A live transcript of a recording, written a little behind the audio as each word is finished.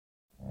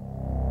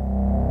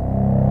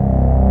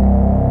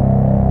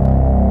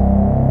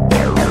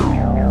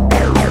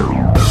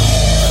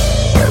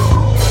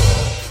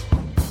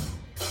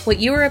What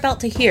you are about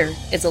to hear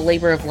is a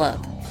labor of love.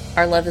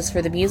 Our love is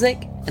for the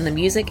music, and the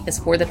music is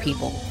for the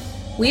people.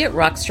 We at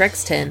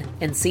Rockstrix 10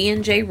 and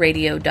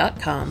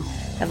cnjradio.com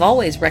have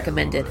always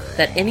recommended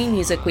that any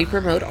music we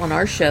promote on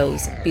our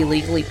shows be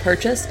legally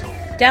purchased,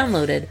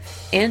 downloaded,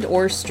 and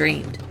or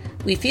streamed.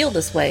 We feel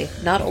this way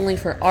not only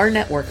for our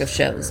network of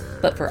shows,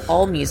 but for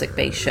all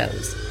music-based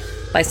shows.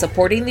 By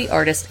supporting the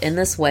artist in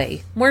this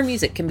way, more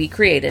music can be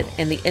created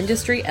and the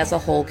industry as a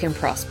whole can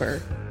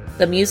prosper.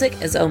 The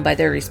music is owned by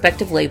their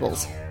respective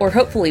labels, or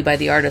hopefully by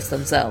the artists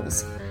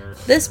themselves.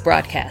 This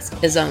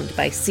broadcast is owned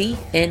by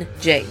cnjradio.com.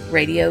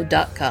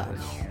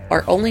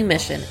 Our only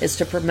mission is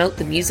to promote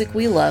the music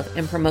we love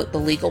and promote the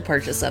legal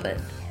purchase of it.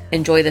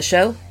 Enjoy the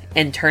show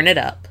and turn it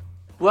up.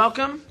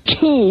 Welcome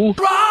to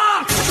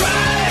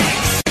Rockstrix!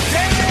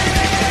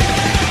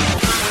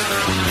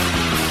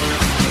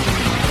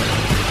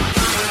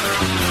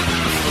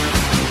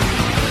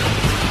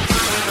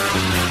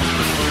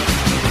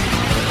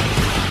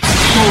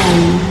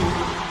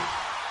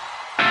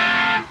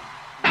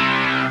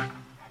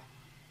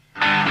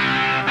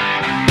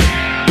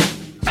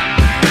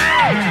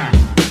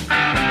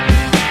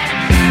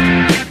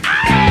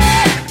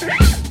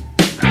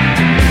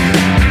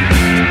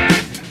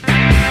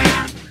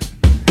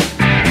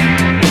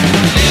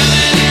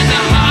 Living in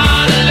a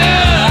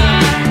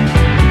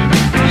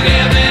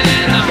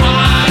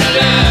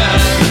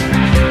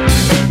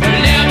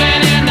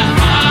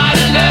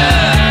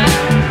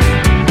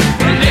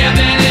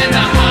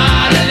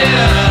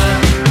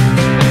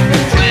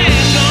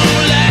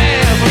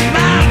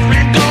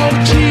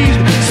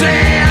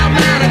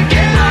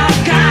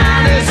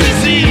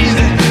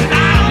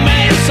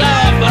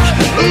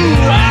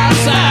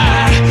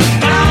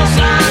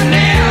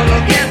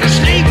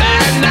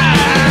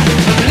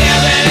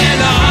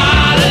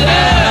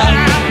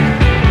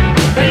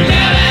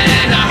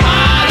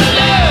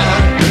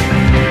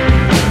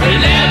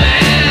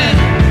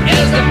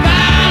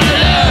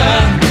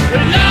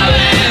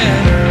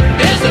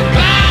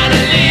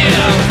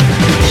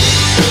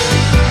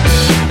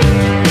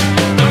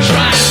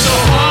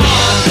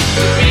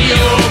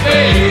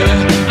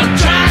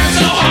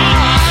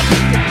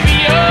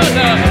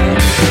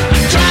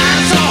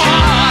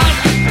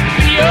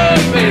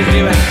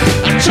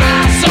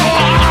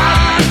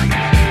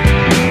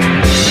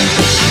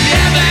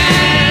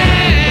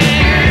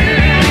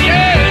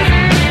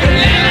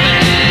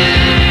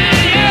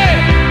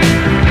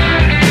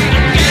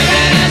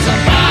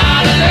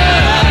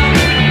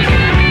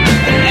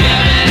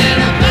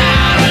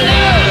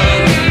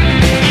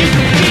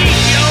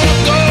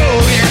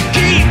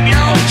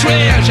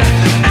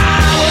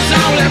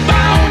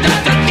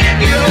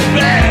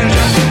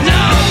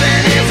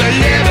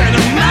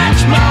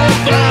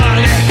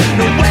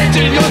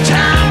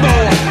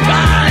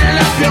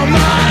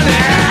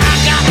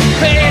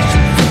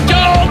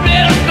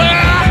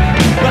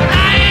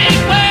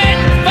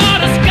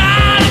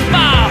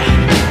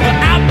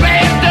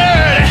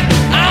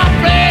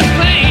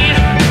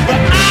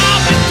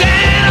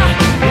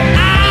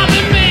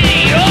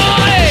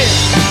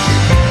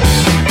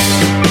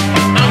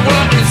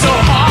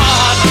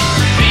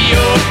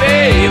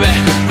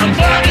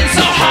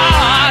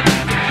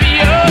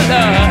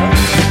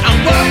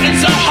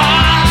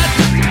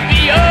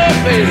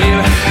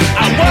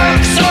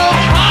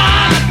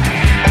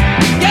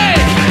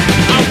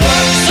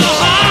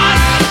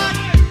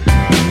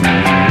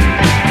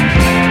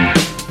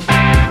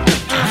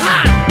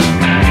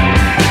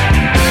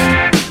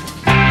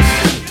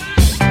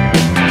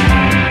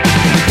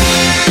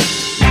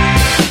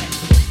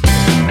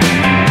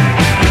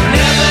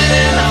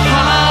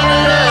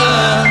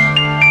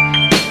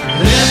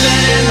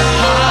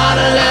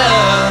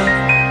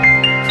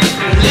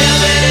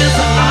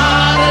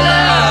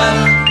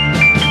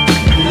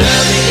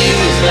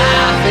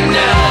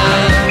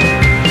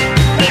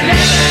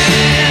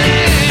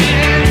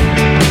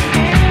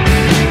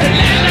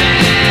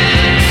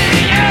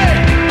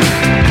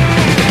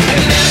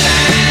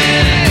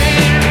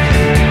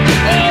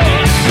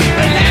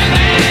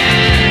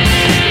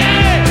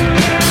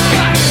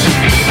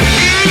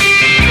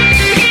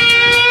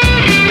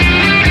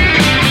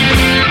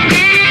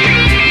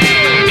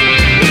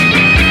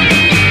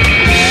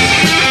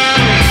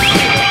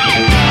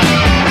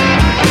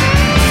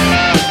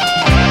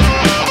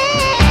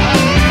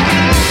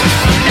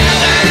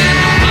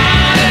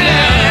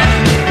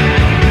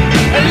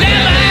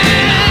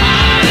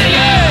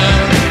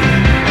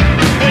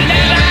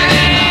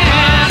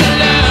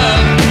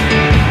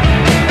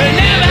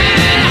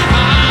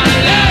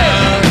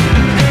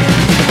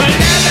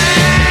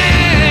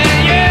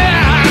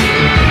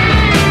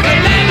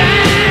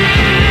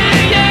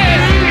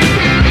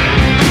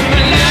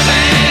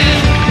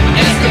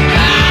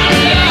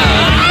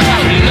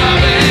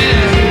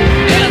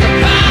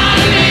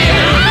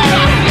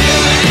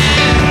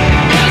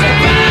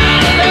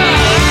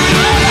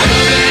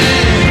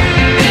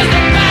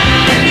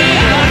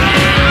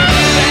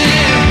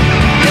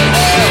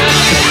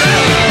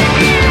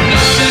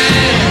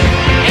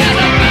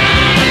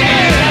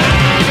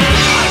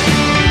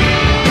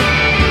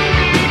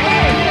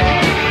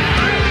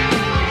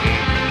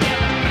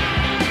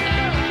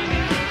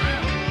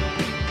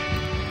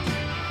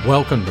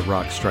Welcome to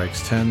Rock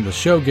Strikes 10, the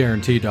show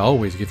guaranteed to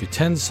always give you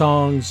 10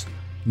 songs,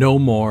 no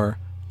more,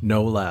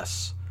 no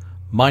less.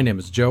 My name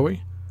is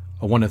Joey.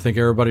 I want to thank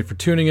everybody for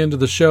tuning into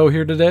the show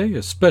here today,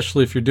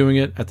 especially if you're doing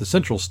it at the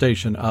central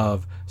station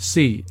of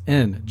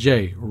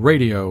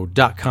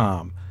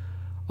cnjradio.com.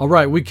 All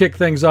right, we kick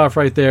things off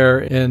right there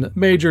in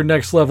major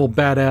next-level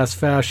badass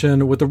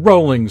fashion with the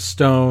Rolling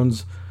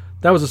Stones.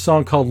 That was a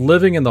song called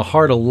Living in the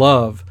Heart of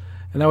Love.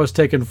 And that was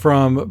taken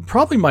from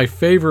probably my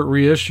favorite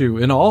reissue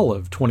in all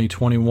of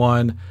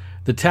 2021,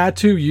 the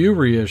Tattoo You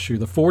reissue,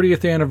 the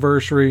 40th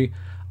anniversary.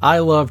 I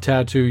love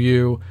Tattoo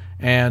You,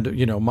 and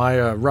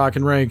my Rock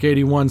and Rank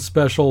 81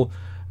 special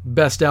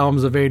Best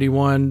Albums of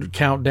 81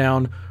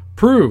 countdown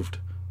proved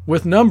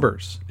with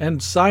numbers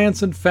and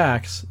science and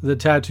facts that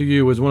Tattoo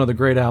You was one of the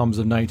great albums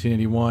of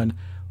 1981.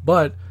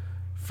 But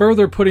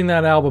further putting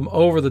that album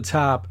over the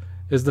top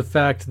is the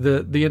fact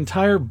that the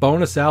entire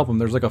bonus album,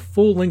 there's like a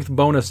full-length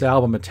bonus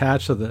album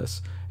attached to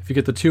this. If you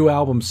get the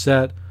 2-album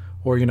set,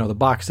 or the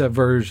box set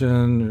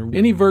version, or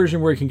any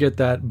version where you can get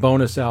that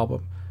bonus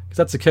album, because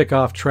that's the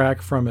kickoff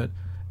track from it.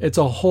 It's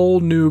a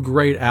whole new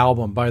great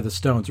album by the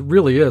Stones. It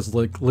really is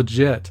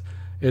legit.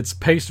 It's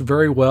paced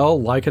very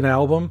well, like an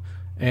album,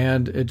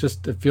 and it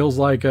feels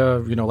like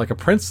a like a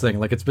Prince thing,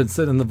 like it's been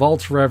sitting in the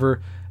vaults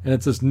forever, and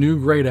it's this new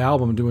great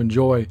album to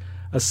enjoy.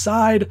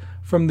 Aside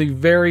from the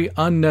very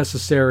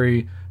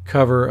unnecessary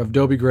cover of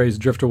Dobie Gray's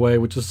Drift Away,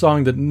 which is a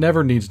song that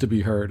never needs to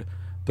be heard.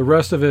 The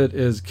rest of it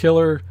is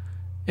killer,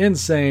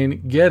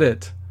 insane, get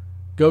it.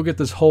 Go get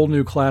this whole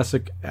new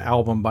classic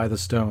album by the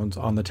Stones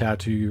on the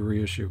Tattoo You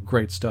reissue.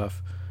 Great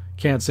stuff.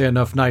 Can't say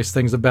enough nice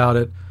things about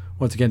it.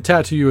 Once again,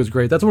 Tattoo You is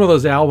great. That's one of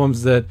those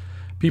albums that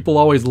people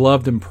always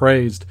loved and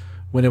praised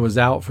when it was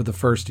out for the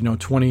first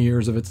 20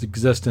 years of its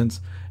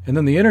existence. And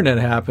then the internet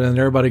happened and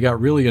everybody got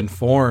really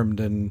informed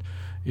and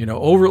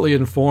overtly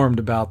informed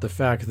about the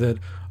fact that,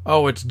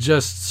 it's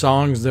just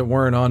songs that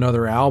weren't on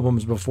other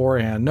albums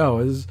beforehand.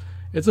 No,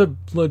 it's a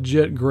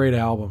legit great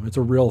album. It's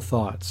a real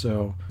thought.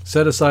 So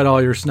set aside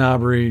all your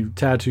snobbery.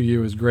 Tattoo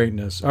You is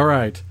greatness. All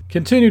right.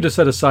 Continue to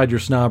set aside your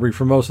snobbery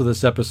for most of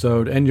this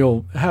episode, and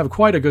you'll have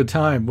quite a good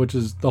time, which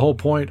is the whole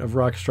point of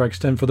Rock Strikes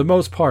 10 for the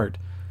most part.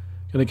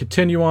 Going to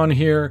continue on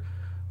here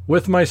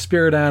with my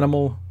spirit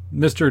animal,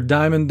 Mr.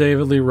 Diamond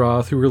David Lee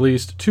Roth, who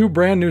released 2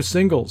 brand new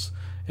singles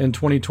in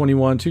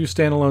 2021, 2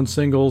 standalone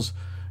singles,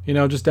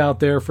 just out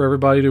there for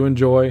everybody to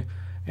enjoy.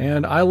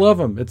 And I love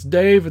them. It's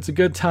Dave. It's a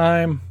good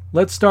time.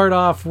 Let's start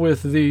off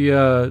with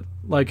the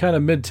kind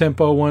of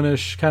mid-tempo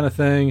one-ish kind of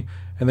thing,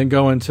 and then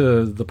go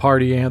into the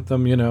party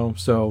anthem,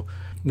 So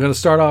I'm going to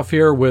start off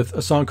here with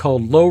a song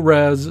called Low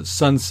Res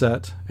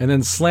Sunset, and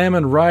then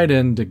slamming right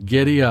into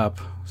Giddy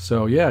Up.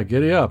 So yeah,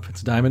 Giddy Up.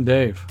 It's Diamond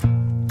Dave.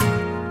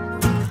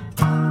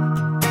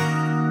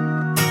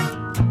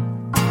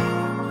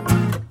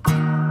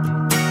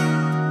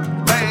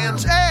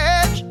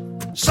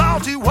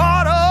 Salty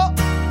water,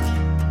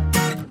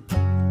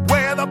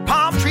 where the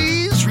palm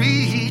trees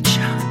reach.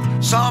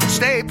 Some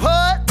stay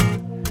put,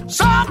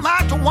 some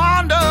like to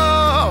wander.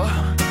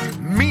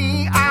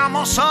 Me, I'm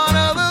a son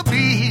of the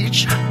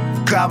beach.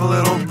 Grab a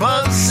little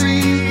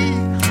buzzzy,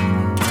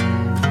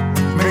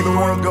 make the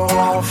world go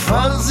all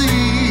fuzzy.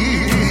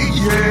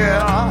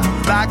 Yeah,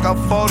 like a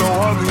photo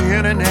of the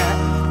internet.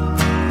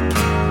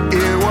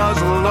 It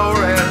was a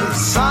low-res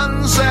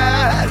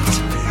sunset.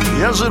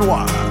 Yes, it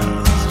was.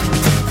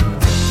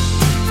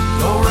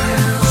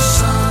 Low-res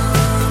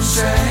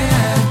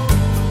sunset,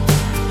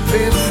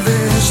 live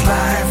this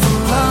life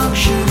of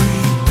luxury.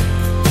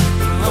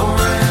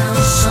 Low-res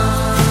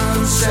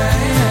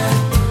sunset,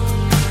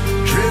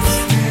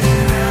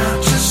 drifting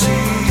out to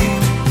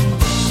sea.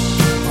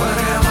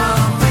 Whatever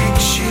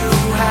makes you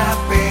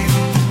happy,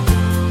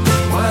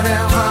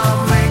 whatever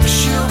makes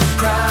you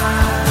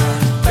cry,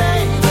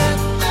 baby,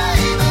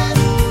 baby,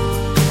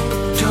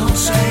 don't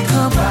say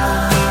goodbye.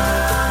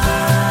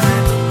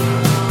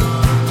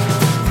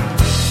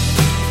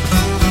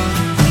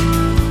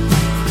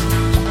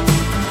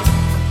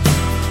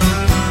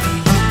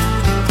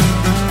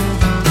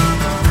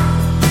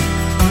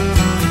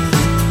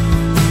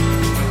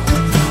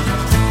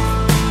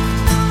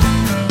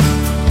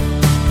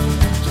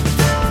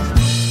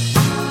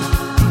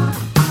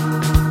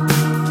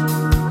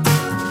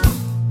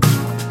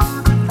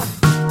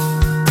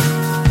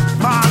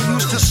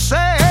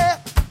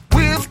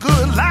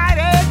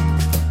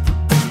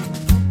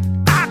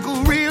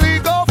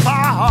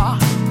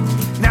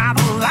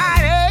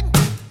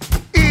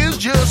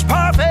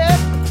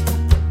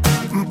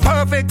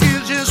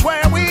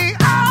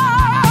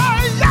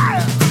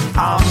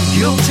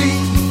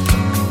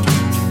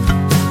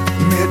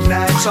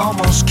 It's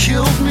almost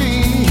killed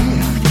me,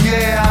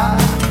 yeah.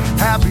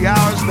 Happy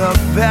hour's the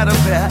better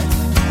bet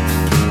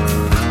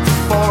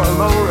for a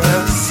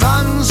low-res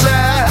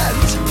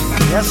sunset.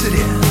 Yes, it is.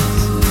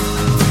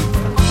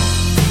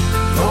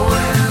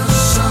 Low-res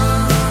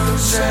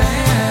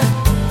sunset,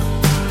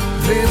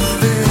 live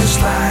this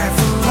life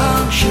of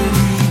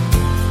luxury.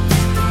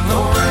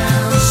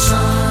 Low-res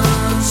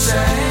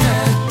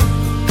sunset,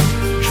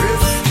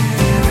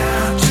 drifting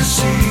out to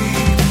sea.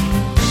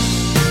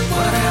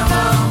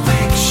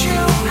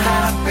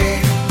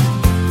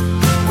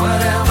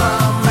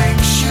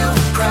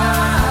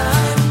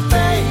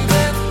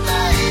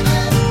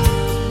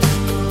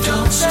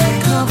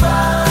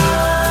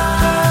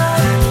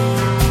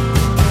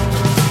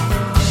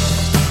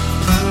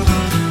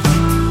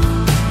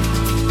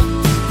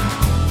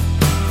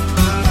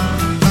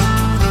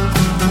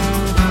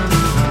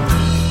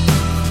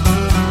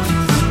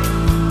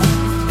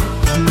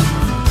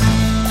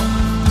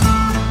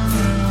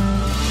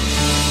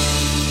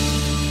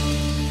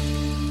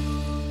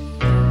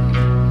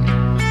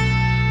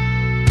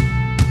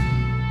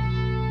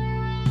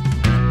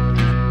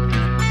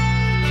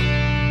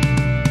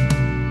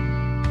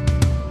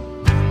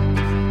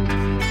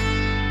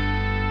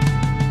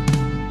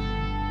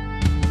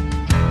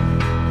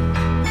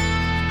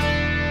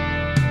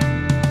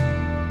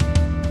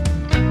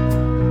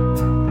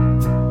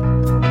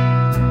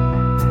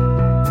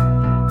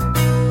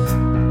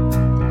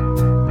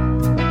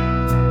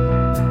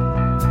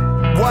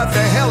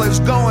 hell is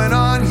going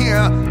on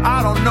here?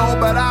 I don't know,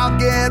 but I'll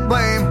get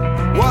blamed.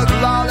 Was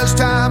lawless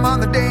time on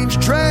the danger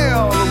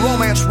trail. The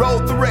romance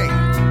rode the rain.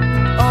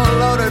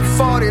 Unloaded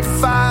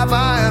 45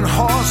 iron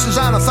horses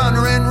on a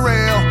thundering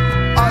rail.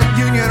 A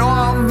Union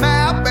Oil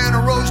map and a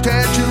rose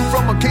tattoo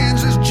from a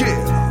Kansas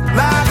jail.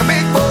 Like a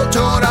big bull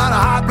toad on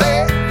a hot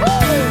blade,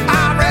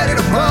 I'm ready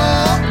to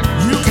blow.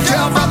 You can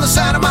tell from the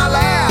sound of my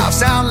laugh.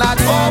 Sound like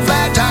 4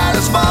 flat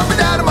tires bumping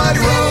down a muddy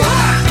road.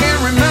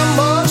 Can't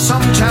remember,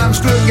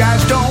 sometimes good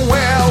guys don't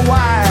wear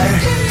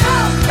white.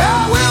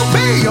 That will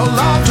be your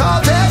long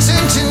tall Texan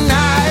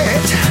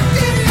tonight.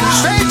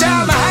 Straight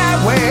down the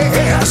highway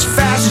as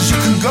fast as you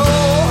can go.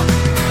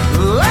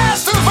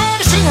 Last of the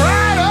vanishing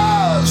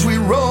riders, we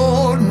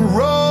rode and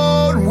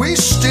rode and we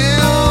still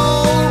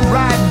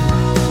riding.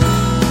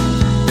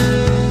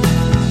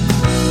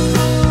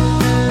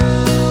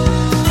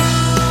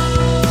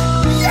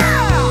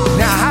 Yeah!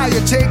 Now how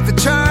you take the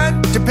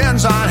turn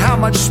depends on how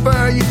much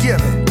spur you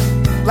give it.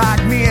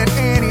 Like me and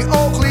Annie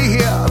Oakley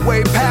here,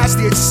 way past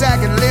the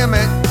 8-second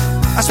limit.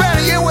 I spent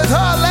a year with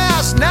her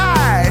last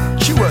night.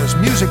 She was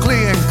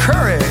musically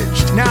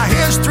encouraged. Now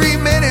here's 3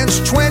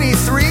 minutes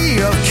 23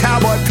 of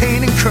cowboy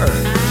pain and courage.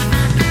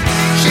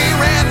 She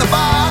ran the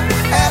bar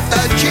at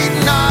the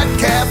Cheating Art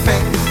Cafe.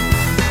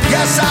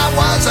 Yes, I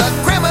was a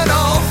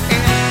criminal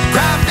and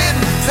crime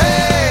didn't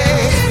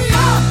pay.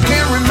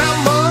 Can't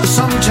remember,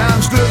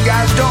 sometimes good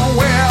guys don't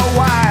wear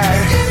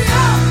white.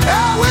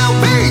 That will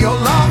be your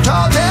long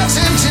tall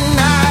Texan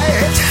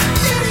tonight.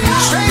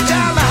 Straight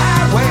down the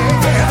highway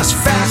as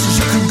fast as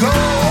you can go.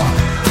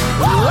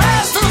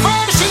 Last of the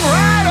vanishing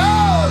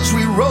riders,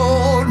 we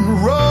rode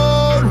and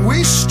rode and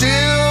we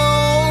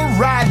still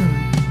riding.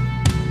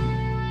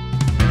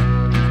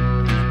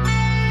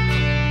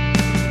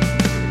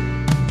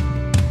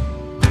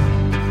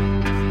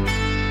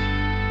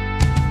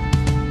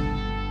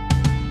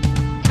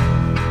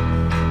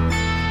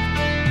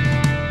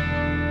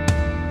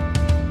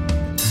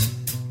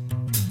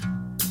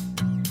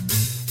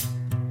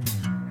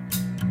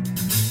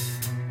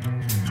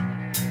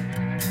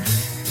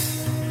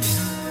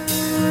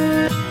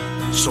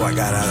 So I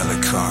got out of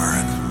the car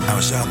and I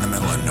was out in the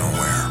middle of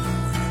nowhere.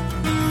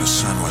 The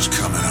sun was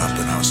coming up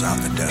and I was out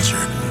in the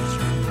desert.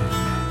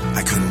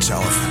 I couldn't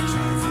tell if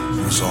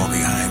it was all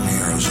behind me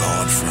or it was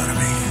all in front of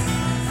me.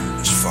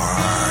 As far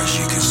as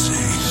you could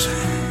see,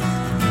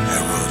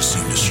 that road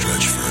seemed to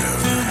stretch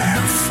forever.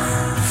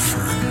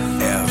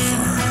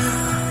 Forever.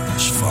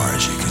 As far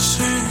as you could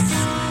see.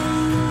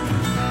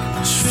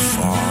 As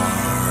far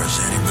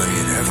as anybody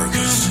had ever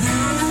could see.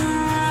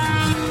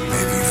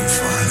 Maybe even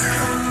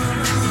farther.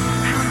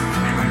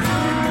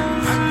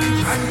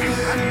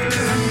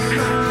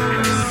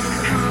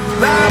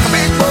 Like a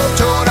big bull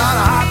toad on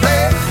a hot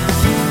blade,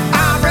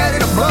 I'm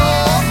ready to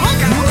blow.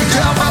 You can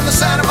tell from the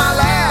sound of my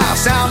laugh.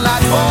 Sound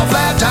like 4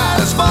 flat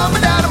tires bumping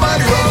down a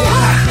muddy road.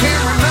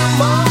 Can't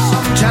remember,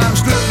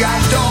 sometimes good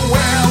guys don't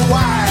wear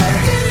white.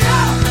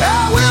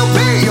 That will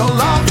be your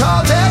long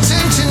tall Texan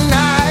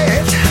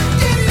tonight.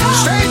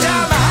 Straight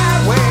down the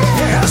highway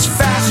as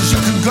fast as you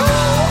can go.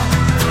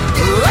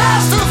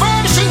 Last of the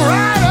vanishing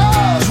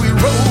riders, we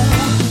rode.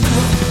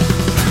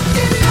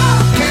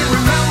 Can't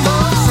remember,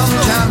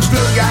 sometimes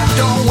good guys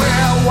don't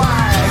wear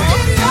white.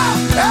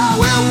 That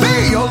will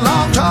be your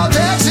long tall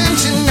Texan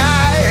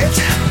tonight.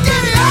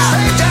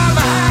 Straight down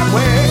the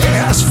highway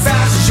as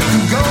fast as you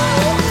can go.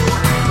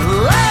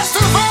 Last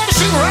of the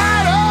vanishing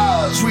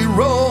riders, we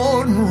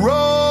rode and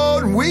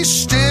rode and we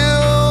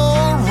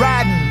still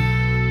riding.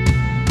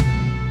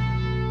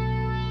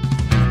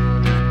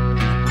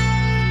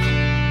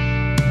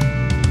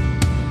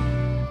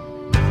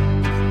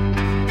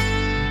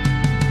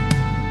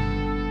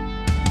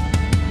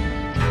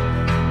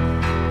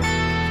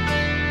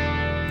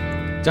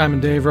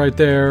 Diamond Dave right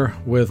there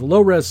with Low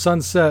Res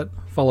Sunset,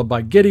 followed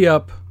by Giddy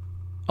Up.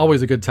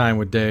 Always a good time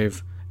with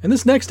Dave. And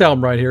this next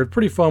album right here,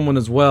 pretty fun one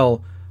as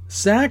well.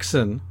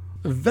 Saxon,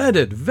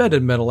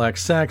 vetted metal act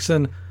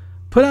Saxon,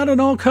 put out an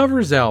all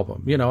covers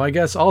album. You know, I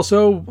guess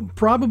also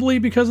probably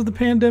because of the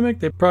pandemic,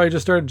 they probably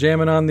just started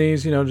jamming on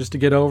these, you know, just to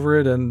get over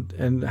it,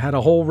 and had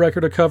a whole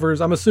record of covers.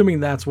 I'm assuming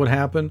that's what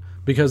happened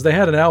because they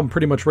had an album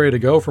pretty much ready to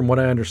go from what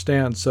I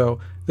understand. So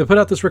they put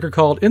out this record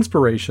called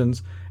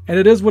Inspirations, and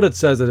it is what it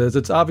says it is.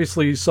 It's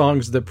obviously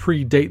songs that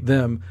predate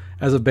them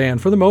as a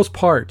band for the most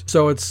part.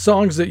 So it's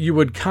songs that you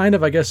would kind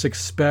of, I guess,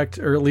 expect,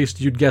 or at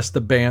least you'd guess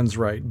the bands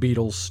right.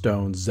 Beatles,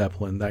 Stones,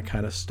 Zeppelin, that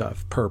kind of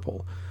stuff.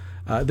 Purple.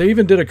 They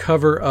even did a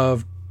cover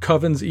of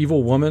Coven's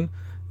Evil Woman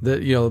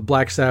that, you know,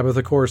 Black Sabbath,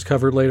 of course,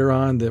 covered later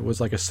on. That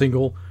was like a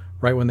single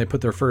right when they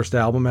put their first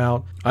album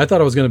out. I thought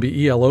it was going to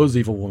be ELO's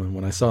Evil Woman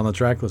when I saw on the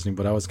track listing,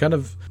 but I was kind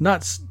of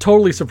not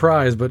totally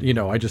surprised. But, you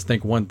know, I just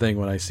think one thing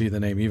when I see the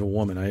name Evil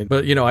Woman.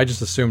 But, you know, I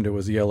just assumed it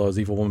was ELO's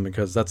Evil Woman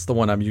because that's the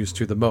one I'm used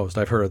to the most.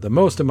 I've heard it the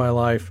most in my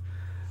life.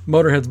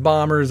 Motorhead's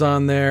Bombers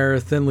on there,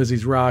 Thin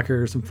Lizzy's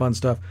Rocker, some fun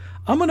stuff.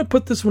 I'm going to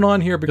put this one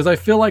on here because I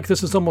feel like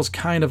this is almost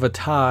kind of a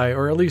tie,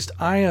 or at least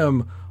I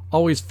am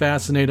always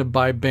fascinated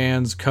by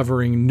bands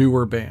covering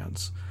newer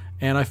bands.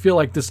 And I feel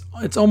like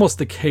it's almost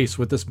the case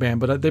with this band,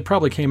 but they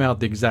probably came out at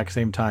the exact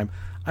same time.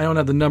 I don't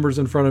have the numbers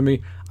in front of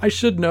me. I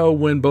should know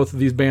when both of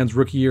these bands'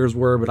 rookie years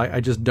were, but I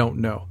just don't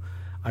know.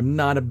 I'm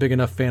not a big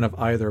enough fan of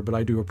either, but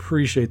I do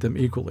appreciate them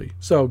equally.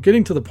 So,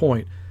 getting to the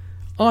point,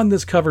 on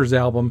this covers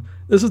album,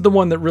 this is the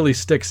one that really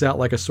sticks out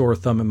like a sore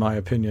thumb in my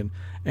opinion.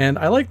 And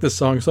I like this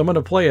song, so I'm going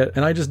to play it,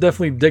 and I just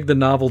definitely dig the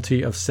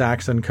novelty of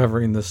Saxon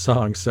covering this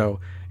song. So,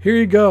 here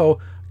you go,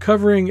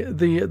 covering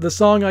the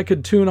song I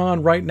could tune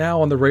on right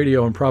now on the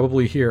radio and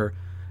probably hear.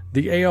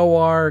 The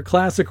AOR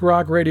classic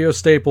rock radio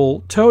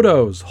staple,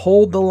 Toto's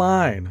Hold the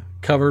Line,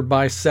 covered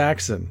by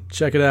Saxon.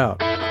 Check it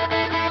out.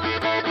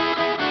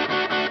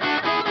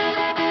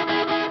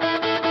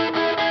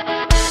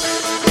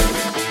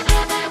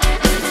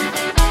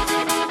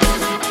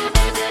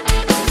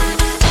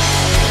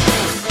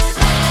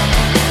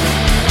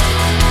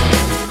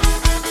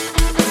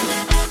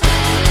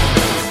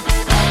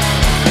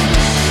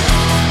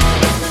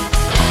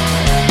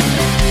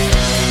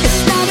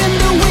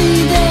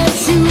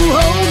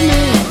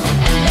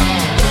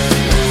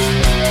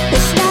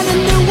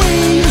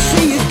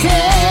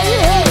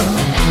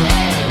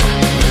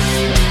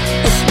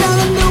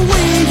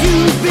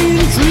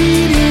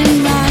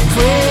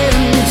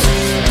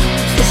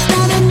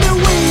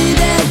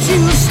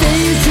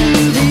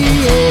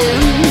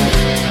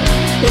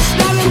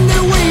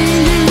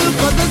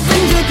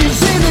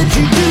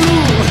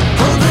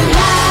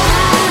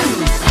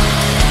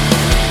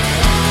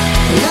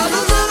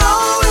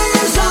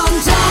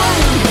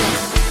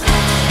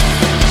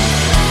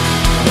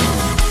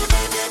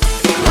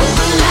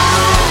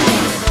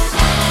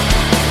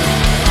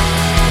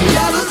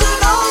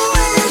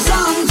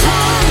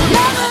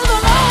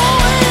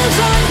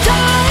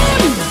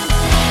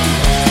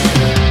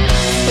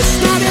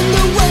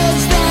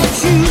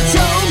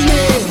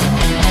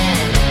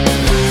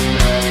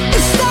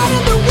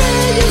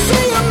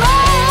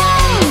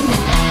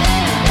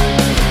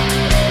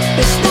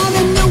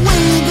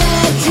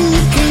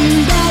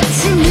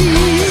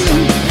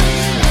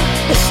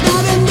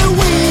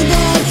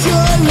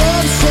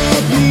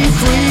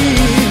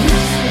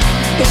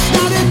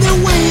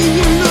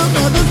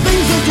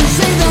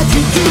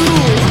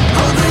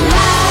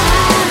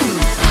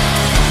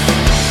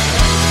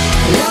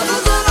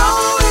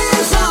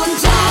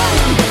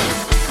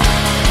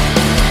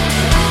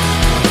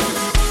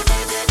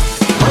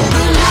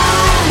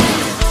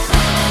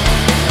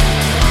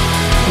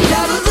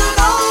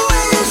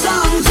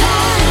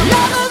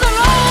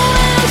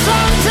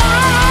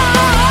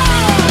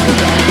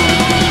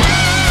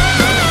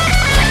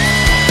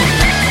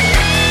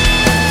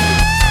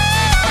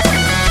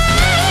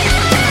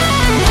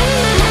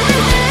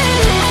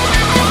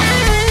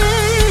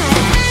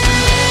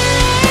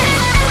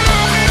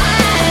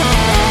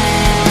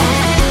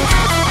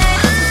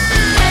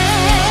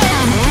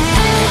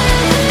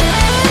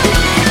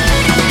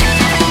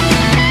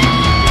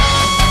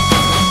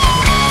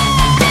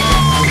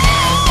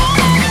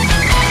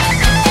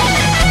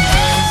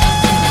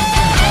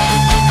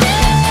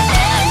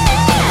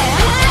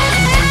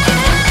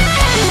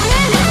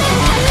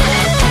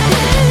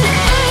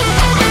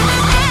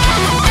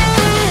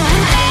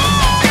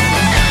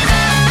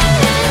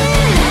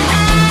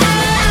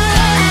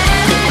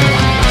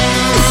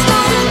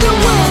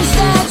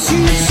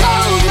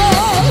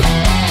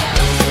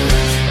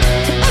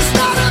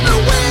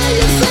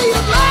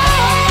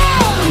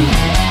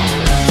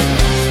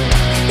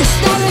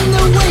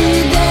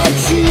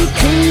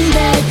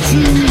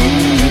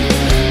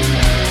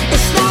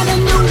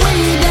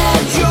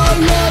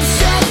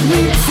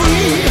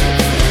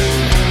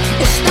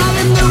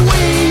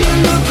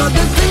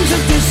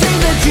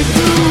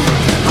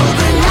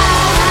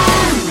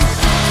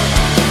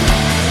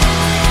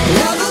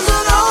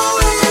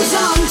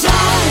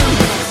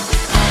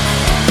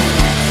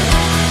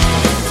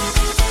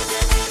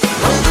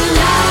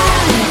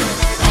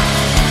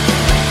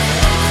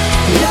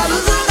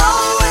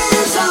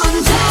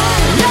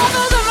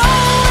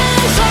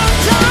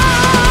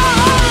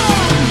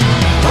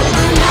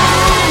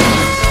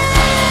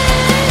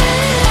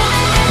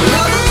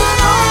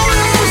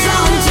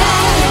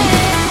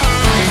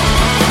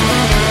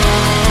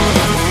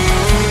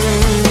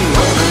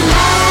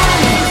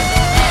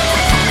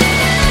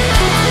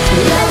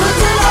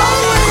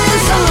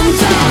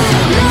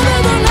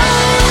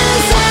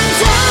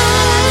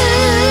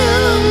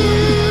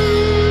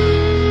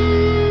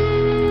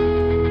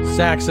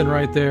 Saxon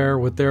right there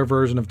with their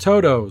version of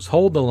Toto's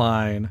Hold the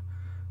Line.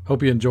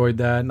 Hope you enjoyed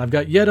that. And I've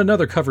got yet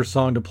another cover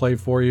song to play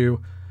for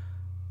you.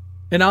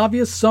 An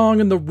obvious song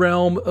in the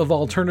realm of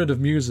alternative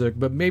music,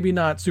 but maybe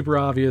not super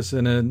obvious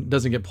and it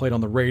doesn't get played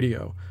on the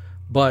radio.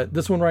 But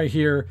this one right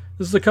here,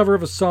 this is a cover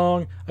of a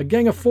song, a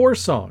Gang of Four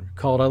song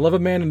called I Love a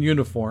Man in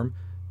Uniform.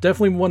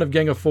 Definitely one of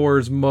Gang of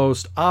Four's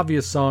most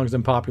obvious songs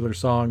and popular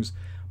songs.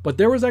 But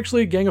there was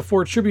actually a Gang of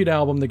Four tribute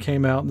album that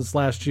came out this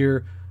last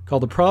year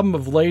called The Problem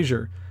of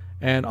Leisure.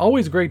 And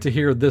always great to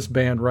hear this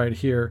band right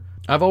here.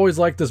 I've always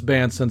liked this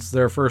band since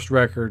their first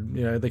record.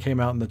 You know, they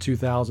came out in the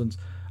 2000s.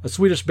 A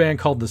Swedish band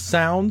called The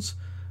Sounds.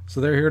 So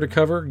they're here to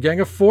cover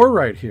Gang of Four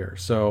right here.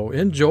 So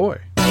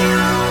enjoy.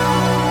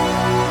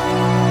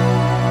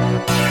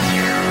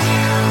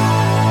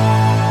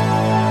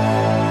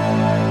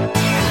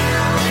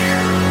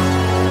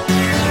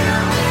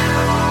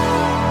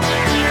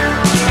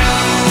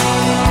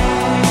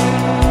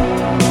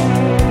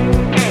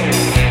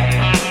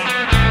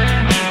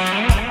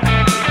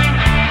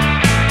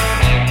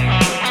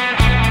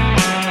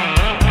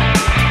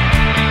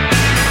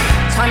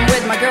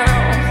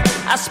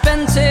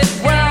 Spent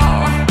it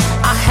well.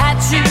 I had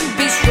to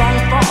be strong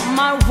for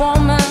my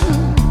woman.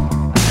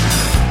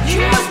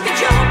 You must be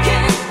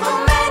joking,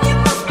 oh man, you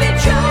must be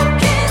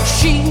joking.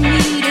 She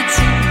needed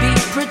to be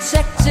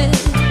protected.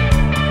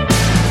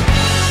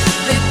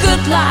 The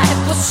good life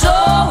was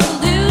so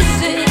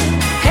elusive.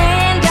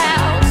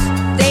 Handouts,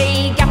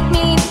 they got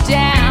me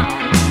down.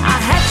 I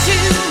had to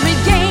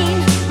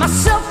regain my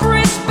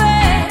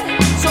self-respect,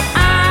 so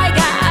I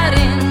got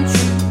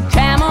into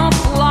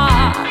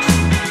camouflage.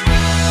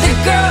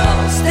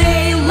 Girls,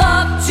 they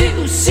love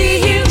to see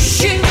you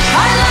shoot.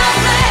 I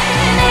love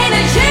man in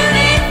a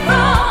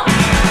uniform.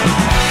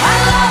 I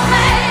love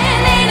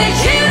man in a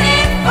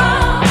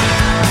uniform.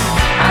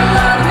 I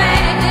love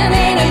man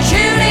in a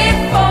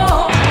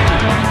uniform.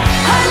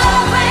 I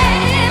love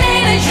man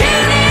in a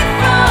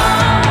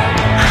uniform.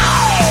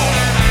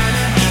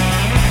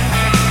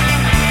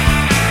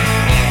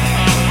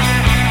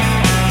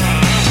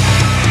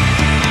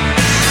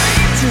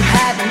 To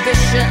have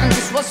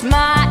ambitions was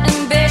my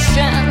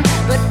ambition,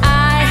 but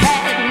I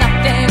had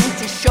nothing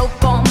to show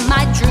for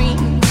my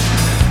dreams.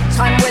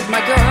 Time with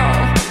my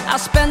girl, I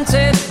spent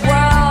it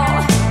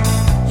well.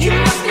 You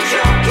must be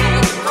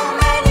joking, oh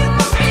man, you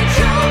must be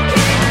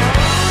joking.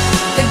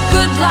 The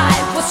good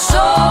life was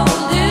so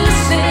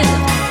elusive.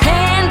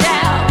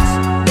 Handouts,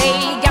 they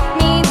got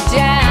me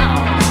down.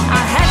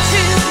 I had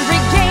to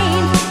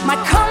regain my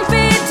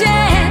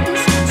confidence,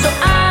 so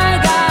I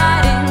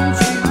got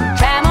into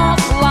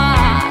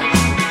camouflage.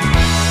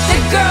 The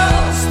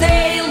girls,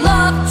 they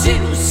love to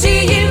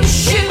see you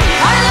shoot.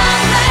 I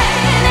love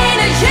man in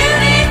a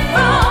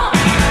uniform.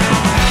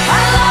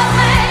 I love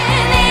man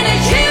in a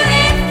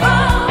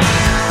uniform.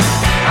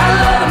 I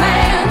love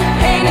man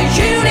in a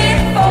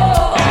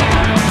uniform.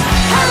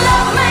 I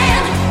love man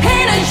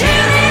in a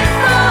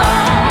uniform.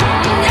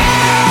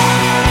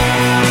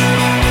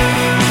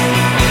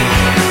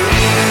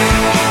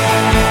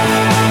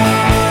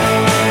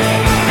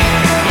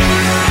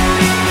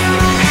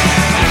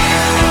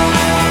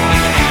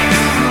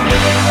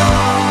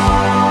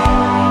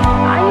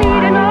 I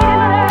need an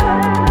order.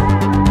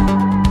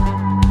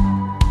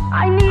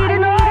 I need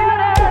an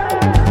order.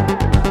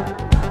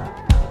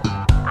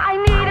 I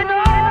need an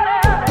order.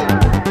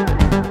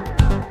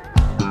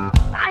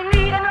 I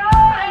need an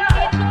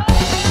order.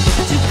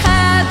 To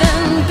have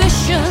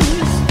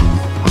ambitions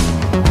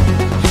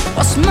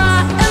was my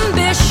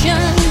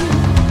ambition.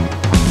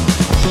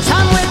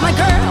 Time with my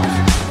girl,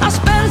 I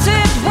spent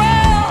it well.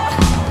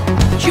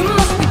 You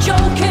must be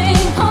joking,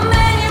 oh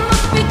man, you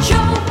must be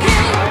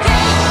joking.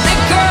 The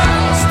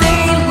girls,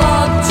 they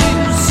love to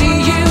see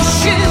you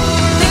shoot.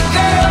 The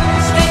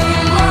girls, they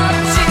love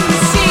to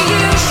see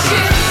you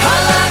shoot. I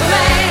love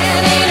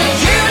man in a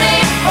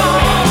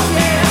uniform.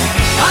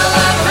 I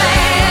love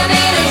man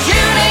in a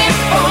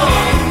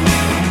uniform.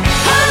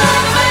 I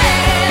love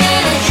man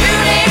in a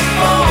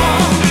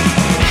uniform.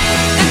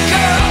 The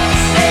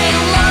girls, they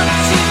love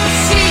to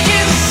see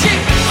you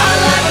shoot. I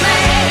love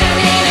man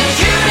in a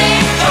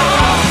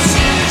uniform.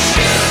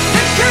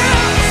 The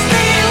girls,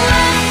 they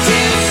love to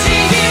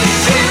see you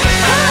shoot.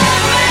 I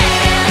love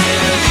man.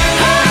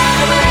 I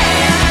love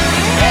man.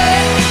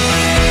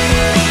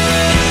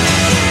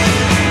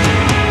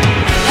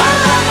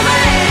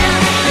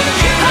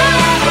 I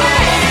love man. I love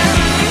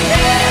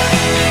man.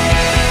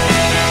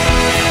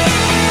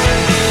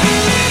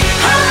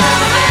 I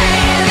love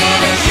man in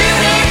a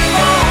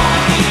uniform.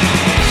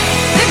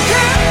 The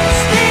girls,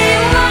 they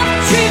love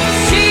to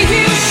see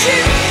you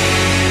shoot.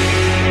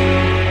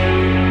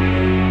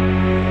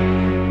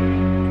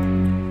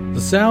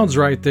 The Sounds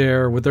right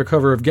there with their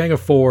cover of Gang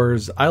of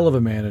Four's I Love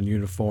a Man in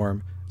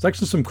Uniform. There's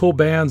actually some cool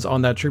bands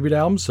on that tribute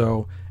album,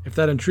 so if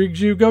that intrigues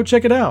you, go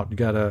check it out. You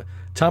got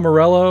Tom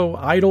Morello,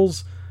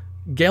 Idols,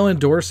 Galen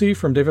Dorsey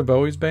from David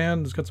Bowie's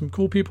band. It's got some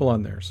cool people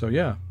on there, so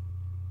yeah.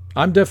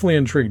 I'm definitely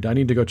intrigued. I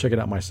need to go check it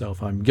out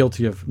myself. I'm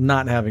guilty of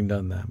not having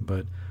done that,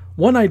 but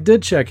one I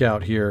did check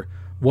out here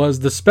was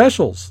The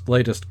Specials'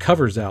 latest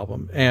covers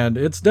album, and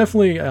it's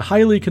definitely a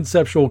highly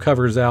conceptual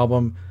covers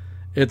album.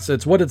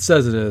 It's what it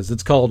says it is.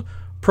 It's called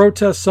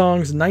Protest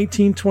Songs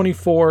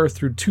 1924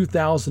 through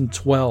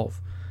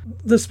 2012.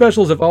 The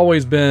Specials have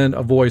always been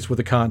a voice with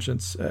a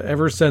conscience.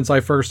 Ever since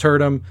I first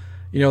heard them,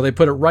 they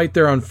put it right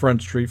there on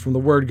Front Street from the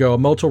word go, a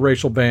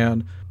multiracial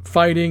band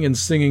fighting and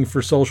singing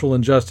for social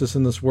injustice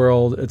in this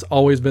world. It's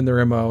always been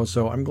their MO,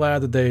 so I'm glad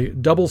that they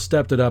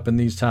double-stepped it up in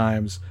these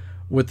times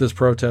with this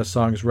Protest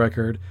Songs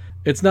record.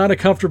 It's not a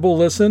comfortable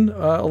listen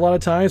a lot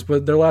of times,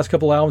 but their last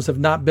couple albums have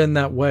not been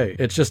that way.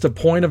 It's just a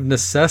point of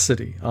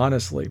necessity,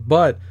 honestly.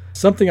 But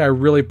something I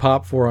really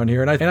pop for on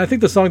here, and I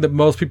think the song that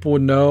most people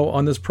would know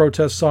on this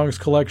Protest Songs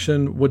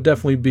collection would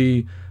definitely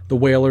be the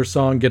Wailers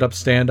song, Get Up,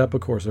 Stand Up.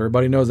 Of course,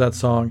 everybody knows that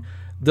song.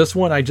 This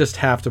one, I just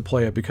have to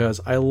play it because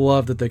I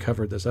love that they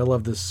covered this. I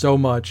love this so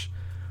much.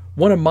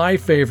 One of my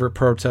favorite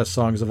protest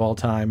songs of all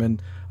time,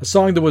 and a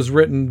song that was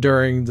written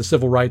during the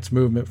civil rights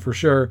movement for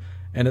sure,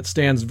 and it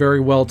stands very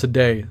well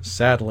today,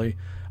 sadly.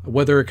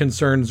 Whether it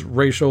concerns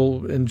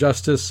racial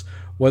injustice,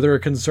 whether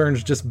it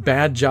concerns just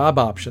bad job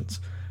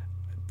options.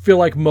 I feel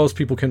like most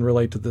people can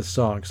relate to this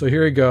song. So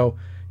here you go.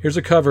 Here's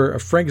a cover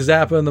of Frank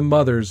Zappa and the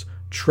Mothers'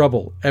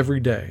 Trouble Every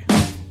Day.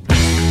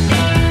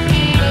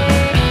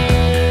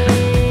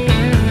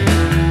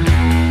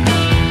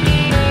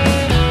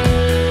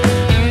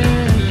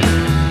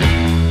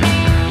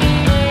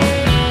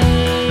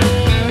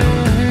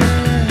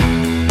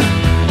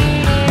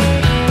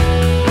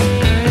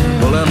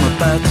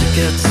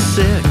 Get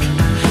sick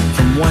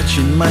from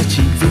watching my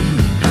TV.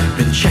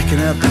 Been checking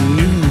out the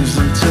news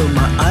until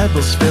my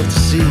eyeballs fail to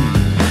see.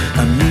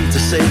 I mean to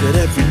say that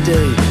every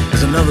day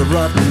is another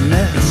rotten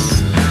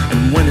mess,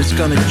 and when it's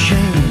gonna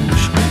change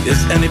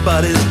is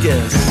anybody's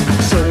guess.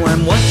 So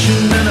I'm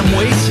watching and I'm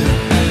waiting,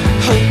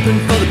 hoping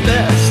for the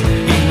best.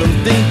 Even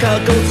think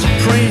I'll go to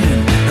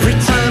praying every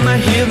time I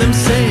hear them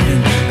saying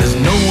there's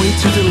no way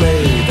to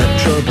delay that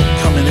trouble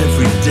coming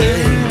every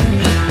day.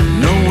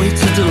 No way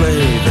to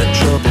delay that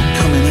trouble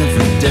coming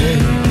every day.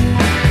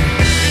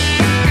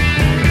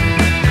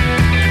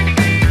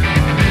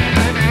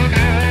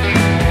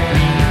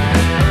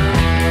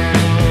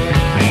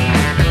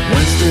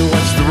 Wednesday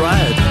watched the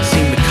riot,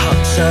 seen the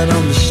cops out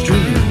on the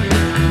street.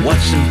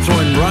 Watched them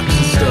throwing rocks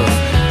and stuff,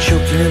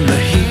 choking in the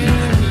heat.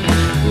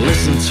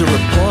 Listened to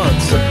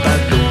reports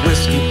about the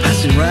whiskey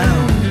passing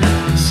round.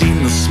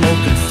 Seen the smoke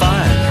and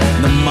fire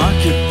and the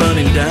market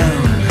burning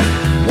down.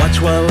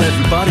 Watch while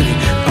everybody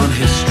on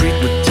his street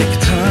would take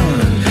a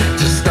turn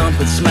to stomp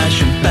and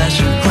smash and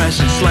bash and crash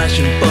and slash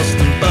and bust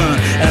and burn.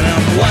 And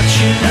I'm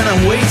watching and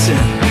I'm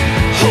waiting,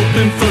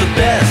 hoping for the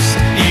best.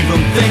 Even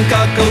think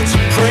I'll go to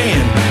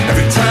praying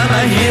every time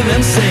I hear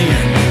them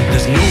saying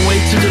there's no way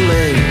to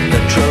delay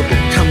that trouble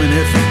coming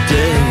every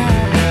day.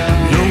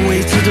 No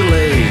way to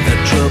delay that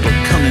trouble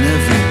coming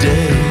every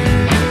day.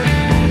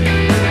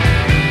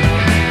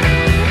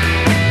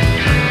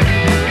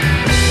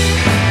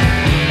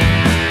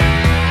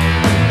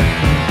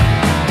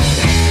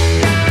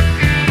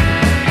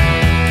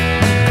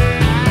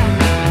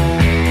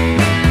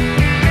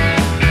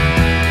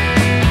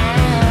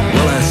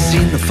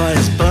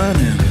 Fires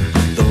burning,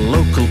 the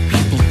local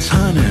people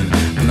turning,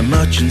 and the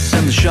merchants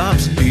and the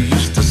shops who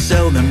used to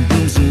sell them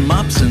brooms and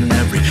mops and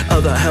every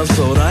other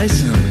household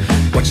item.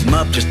 Watch them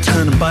up just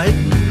turn and bite,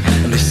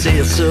 and they say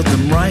it served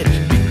them right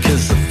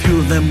because a few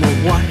of them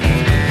were white.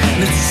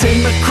 And it's the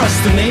same across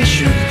the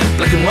nation,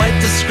 black and white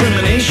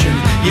discrimination,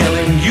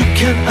 yelling you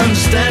can't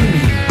understand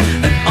me,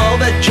 and all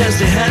that jazz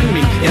they hand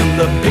me in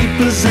the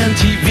papers and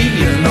TV,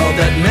 and all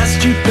that mass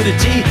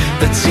stupidity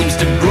that seems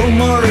to grow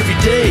more every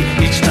day.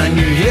 Each time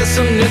you hear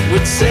some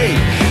nitwit say,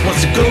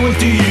 what's it going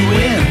through you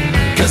in?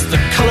 Cause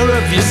the color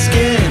of your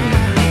skin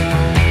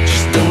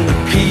just don't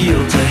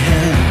appeal to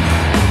him.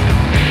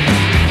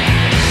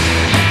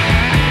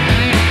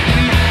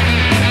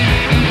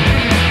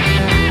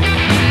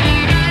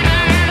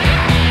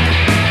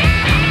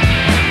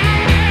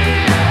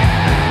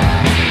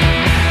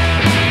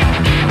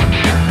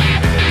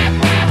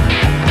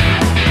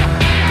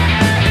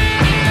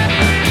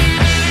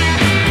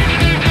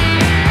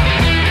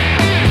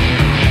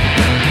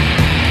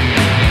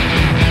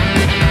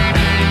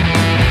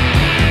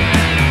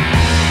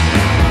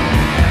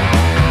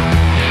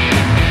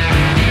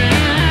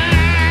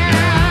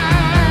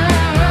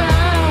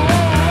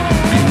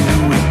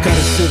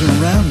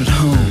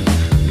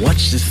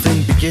 This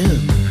thing begin,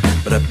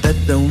 but I bet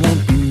there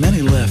won't be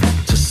many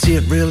left to see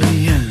it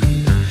really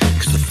end.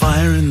 Cause the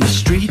fire in the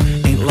street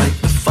ain't like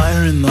the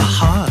fire in the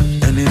heart.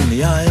 And in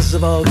the eyes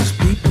of all these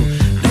people,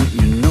 don't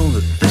you know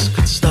that this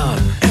could start?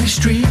 Any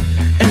street,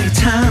 any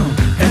town,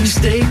 any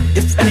state,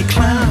 if any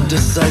clown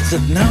decides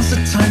that now's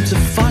the time to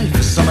fight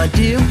for some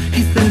ideal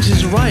he thinks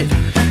is right.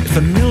 If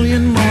a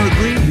million more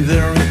agree,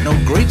 there ain't no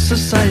great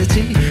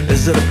society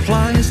as it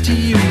applies to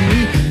you and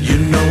me. You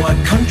know our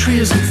country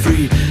isn't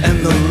free, and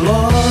the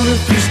law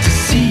refused to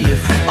see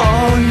if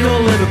all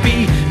you'll ever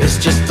be is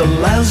just a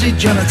lousy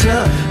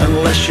janitor,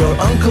 unless your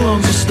uncle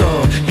owns a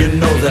store. You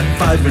know that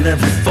 5 in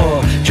every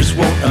 4 just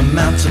won't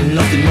amount to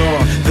nothing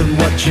more than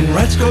watching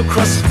rats go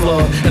across the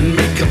floor and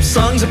make up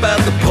songs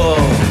about the poor.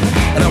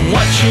 And I'm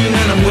watching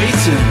and I'm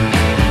waiting,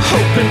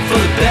 hoping for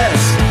the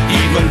best.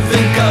 Even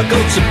think I'll go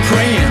to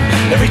praying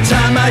every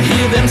time I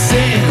hear them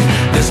saying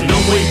there's no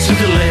way to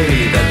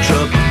delay that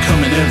trouble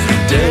coming every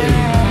day.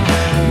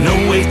 No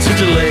way to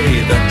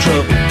delay that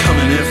trouble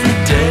coming every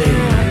day.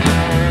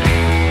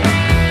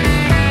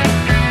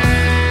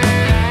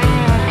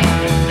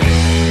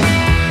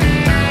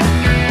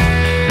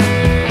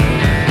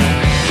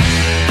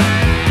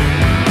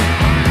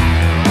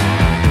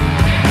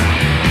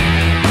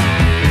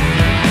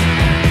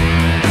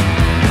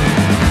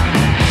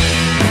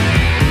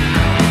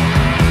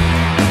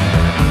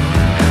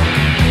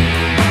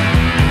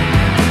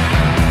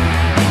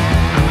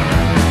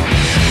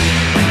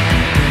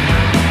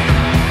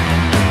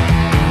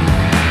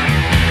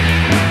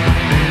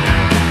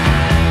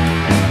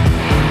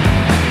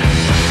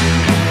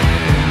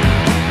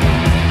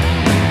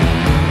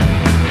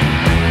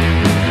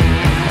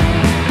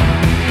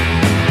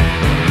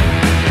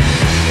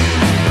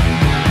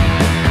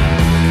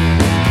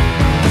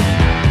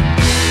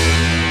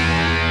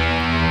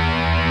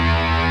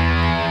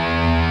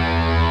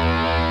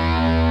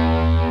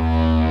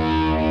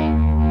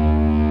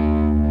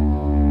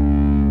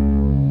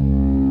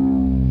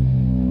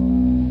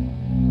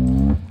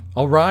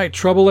 right,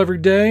 Trouble Every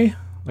Day.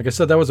 Like I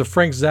said, that was a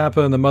Frank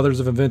Zappa and the Mothers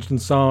of Invention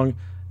song,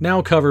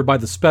 now covered by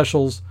the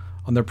Specials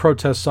on their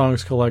Protest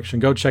Songs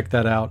collection. Go check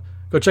that out.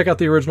 Go check out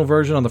the original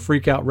version on the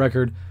Freak Out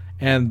record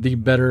and the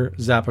better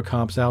Zappa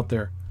comps out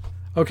there.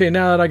 Okay,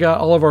 now that I got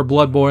all of our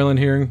blood boiling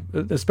here,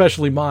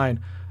 especially mine,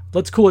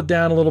 let's cool it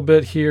down a little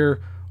bit here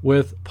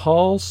with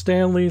Paul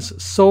Stanley's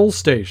Soul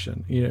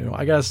Station. You know,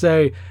 I gotta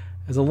say,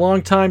 as a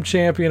longtime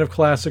champion of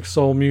classic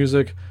soul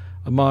music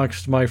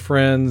amongst my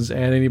friends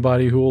and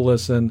anybody who will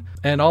listen,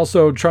 and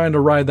also trying to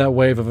ride that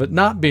wave of it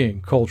not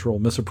being cultural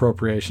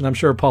misappropriation, I'm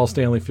sure Paul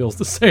Stanley feels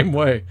the same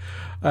way.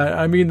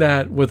 I mean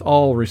that with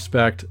all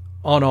respect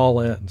on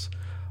all ends.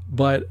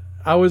 But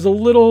I was a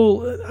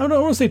little, I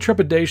don't want to say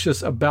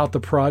trepidatious about the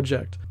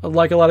project.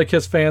 Like a lot of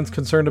Kiss fans,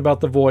 concerned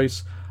about the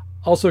voice,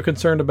 also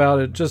concerned about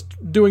it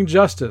just doing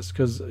justice,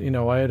 because, you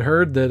know, I had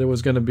heard that it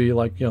was going to be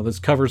like, you know, this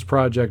covers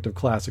project of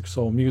classic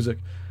soul music.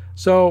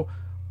 So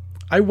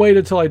I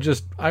waited till I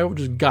just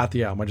got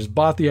the album. I just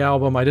bought the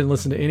album. I didn't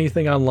listen to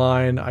anything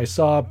online. I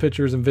saw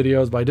pictures and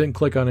videos, but I didn't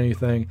click on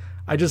anything.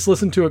 I just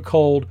listened to it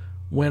cold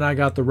when I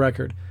got the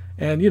record.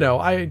 And, you know,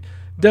 I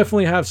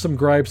definitely have some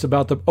gripes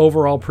about the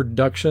overall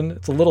production.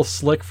 It's a little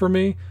slick for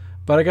me,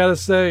 but I gotta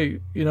say,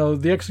 you know,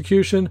 the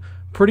execution,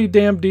 pretty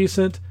damn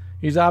decent.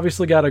 He's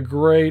obviously got a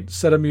great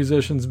set of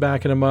musicians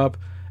backing him up.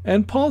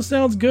 And Paul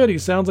sounds good. He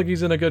sounds like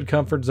he's in a good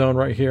comfort zone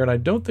right here, and I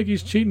don't think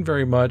he's cheating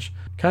very much.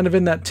 Kind of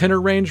in that tenor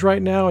range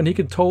right now, and he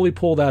could totally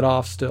pull that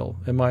off still,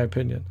 in my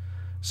opinion.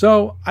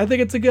 So I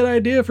think it's a good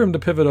idea for him to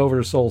pivot over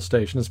to Soul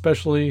Station,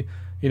 especially,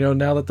 you know,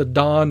 now that the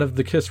dawn of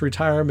the Kiss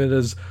retirement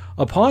is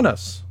upon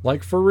us,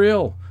 like for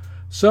real.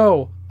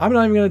 So I'm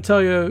not even going to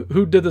tell you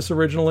who did this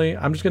originally.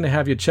 I'm just going to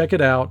have you check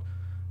it out.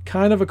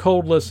 Kind of a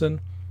cold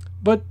listen,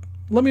 but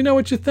let me know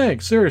what you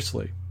think.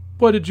 Seriously,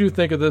 what did you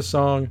think of this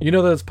song? You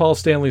know that it's Paul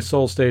Stanley's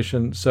Soul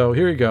Station, so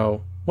here you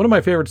go. One of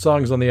my favorite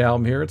songs on the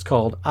album here. It's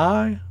called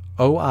I,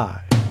 Oh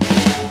I.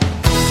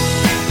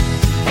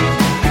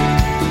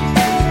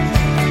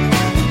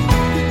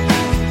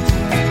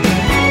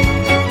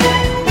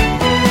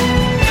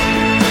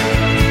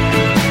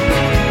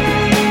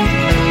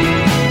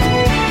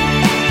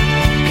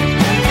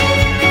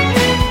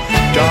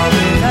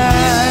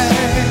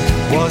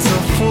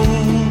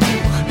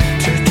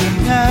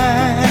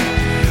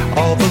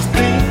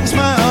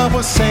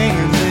 Saying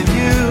that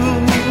you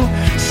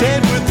said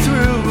we're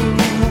through.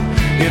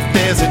 If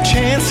there's a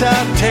chance,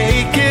 I'll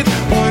take it.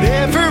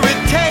 Whatever it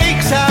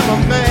takes, I'm a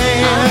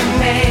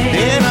man.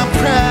 And I'm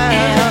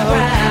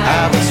proud.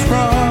 I was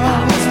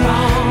wrong.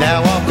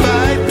 Now I'll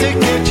fight to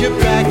get you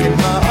back in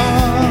my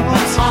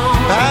arms.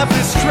 I'll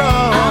be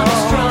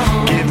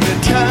strong. Give me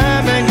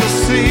time and you'll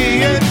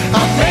see it.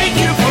 I'll make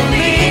you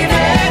believe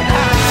it.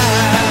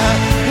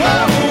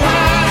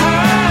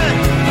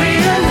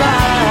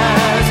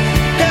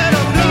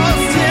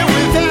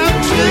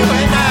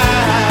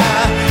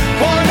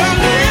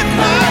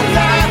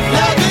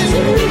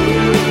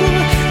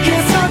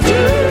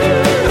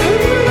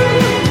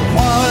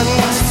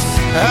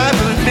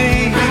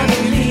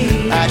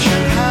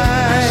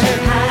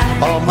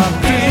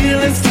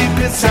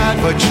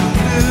 But you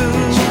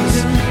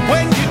lose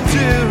when you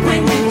do.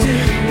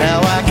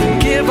 Now I can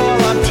give all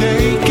I'm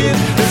taking.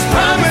 This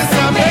promise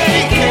I'm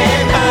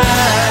making.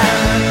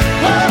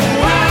 I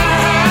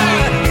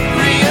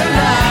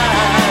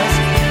realize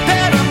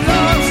that I'm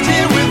lost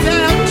here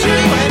without you,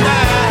 and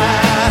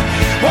I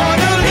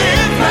wanna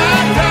live my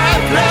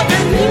life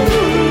loving you.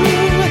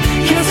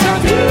 Yes, I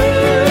do.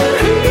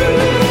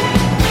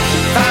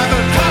 5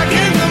 o'clock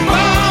in the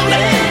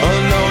morning,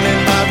 alone in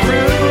my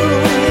room.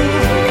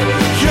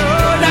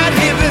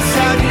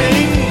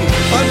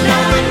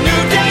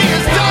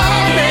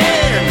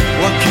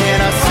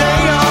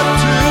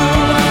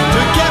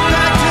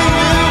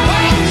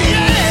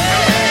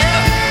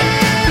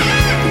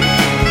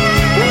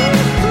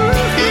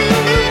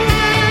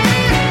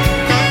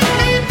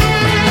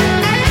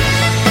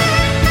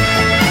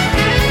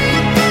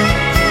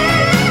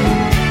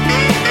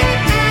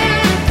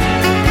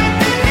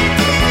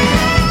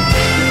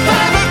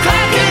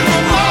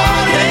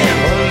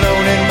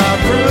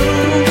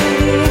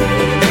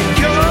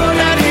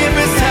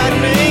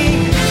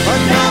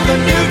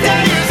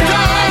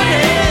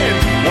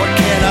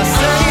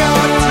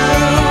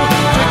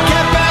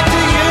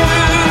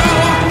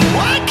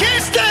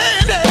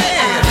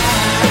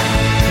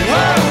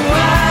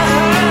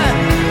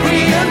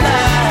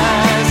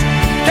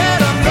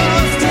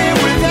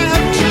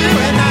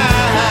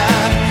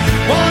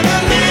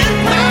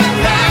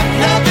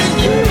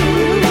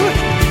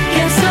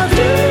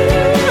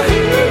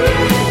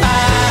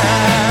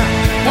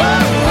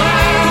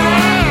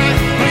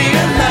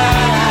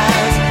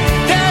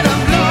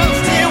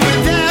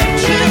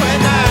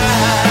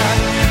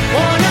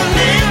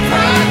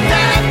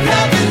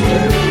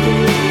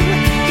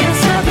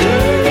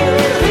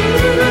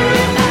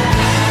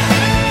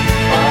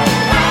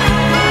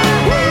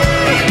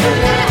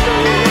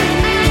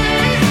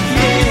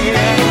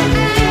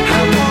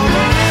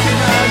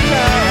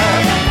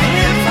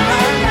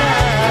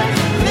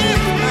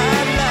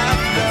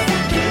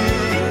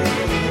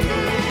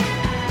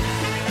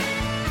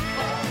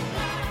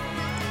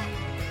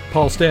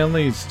 Paul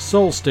Stanley's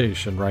Soul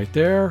Station right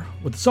there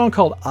with a song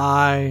called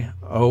I,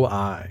 Oh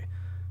I.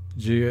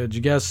 Did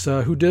you guess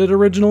who did it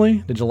originally?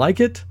 Did you like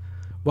it?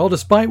 Well,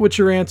 despite what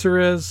your answer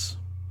is,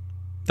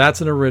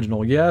 that's an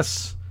original.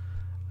 Yes,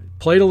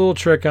 played a little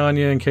trick on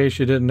you in case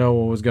you didn't know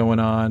what was going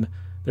on.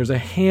 There's a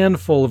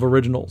handful of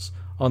originals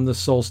on the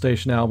Soul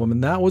Station album,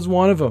 and that was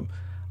one of them.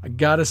 I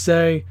gotta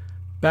say,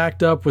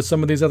 backed up with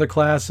some of these other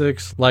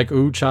classics like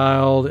Ooh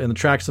Child and The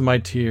Tracks of My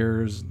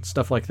Tears and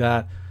stuff like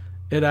that,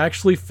 it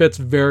actually fits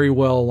very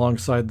well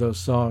alongside those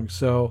songs.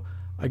 So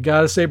I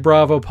gotta say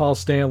bravo, Paul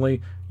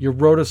Stanley. You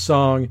wrote a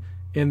song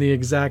in the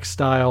exact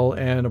style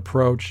and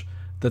approach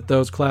that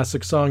those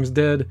classic songs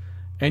did,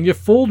 and you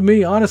fooled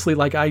me, honestly.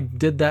 Like, I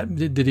did that.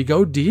 Did he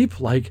go deep?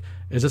 Like,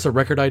 is this a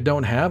record I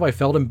don't have? I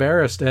felt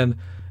embarrassed and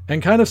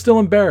kind of still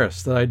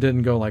embarrassed that I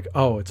didn't go like,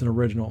 oh, it's an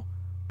original.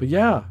 But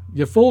yeah,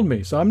 you fooled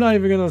me. So I'm not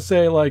even going to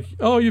say like,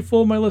 oh, you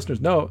fooled my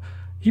listeners. No,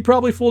 he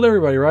probably fooled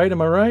everybody, right?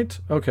 Am I right?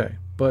 Okay.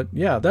 But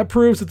yeah, that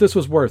proves that this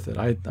was worth it.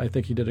 I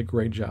think he did a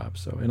great job.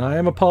 So, and I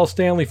am a Paul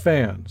Stanley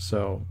fan,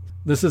 so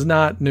this is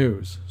not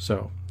news.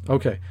 So,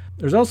 okay.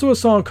 There's also a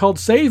song called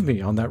Save Me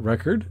on that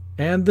record.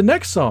 And the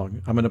next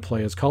song I'm going to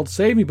play is called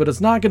Save Me, but it's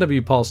not going to be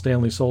Paul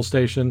Stanley Soul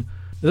Station.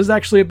 This is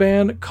actually a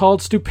band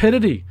called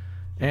Stupidity.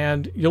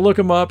 And you look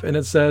them up and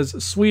it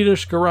says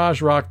Swedish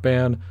garage rock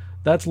band.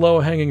 That's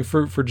low-hanging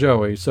fruit for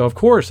Joey. So of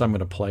course I'm going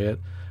to play it.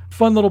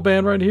 Fun little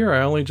band right here.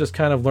 I only just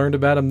kind of learned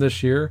about them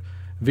this year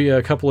via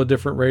a couple of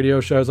different radio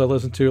shows I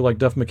listened to, like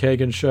Duff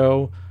McKagan's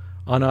show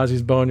on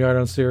Ozzy's Boneyard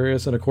on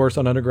Sirius, and of course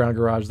on Underground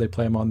Garage they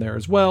play them on there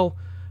as well.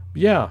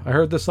 But yeah, I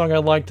heard this song, I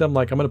liked them.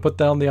 Like, I'm going to put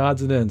that on the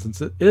odds and ends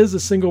since it is a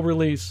single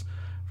release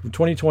from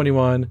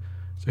 2021.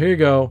 So here you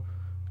go.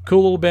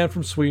 Cool little band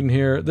from Sweden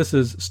here. This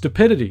is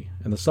Stupidity,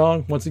 and the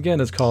song, once again,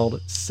 is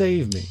called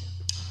Save Me.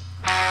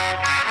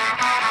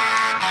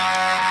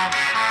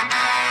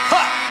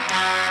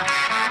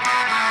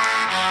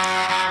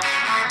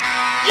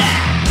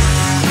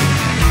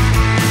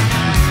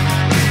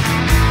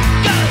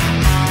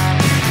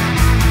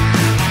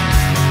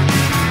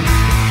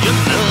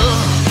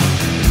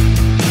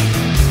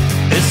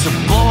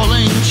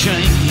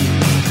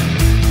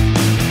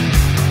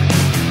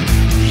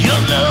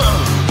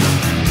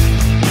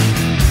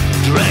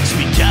 Drags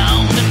me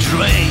down the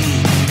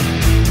drain.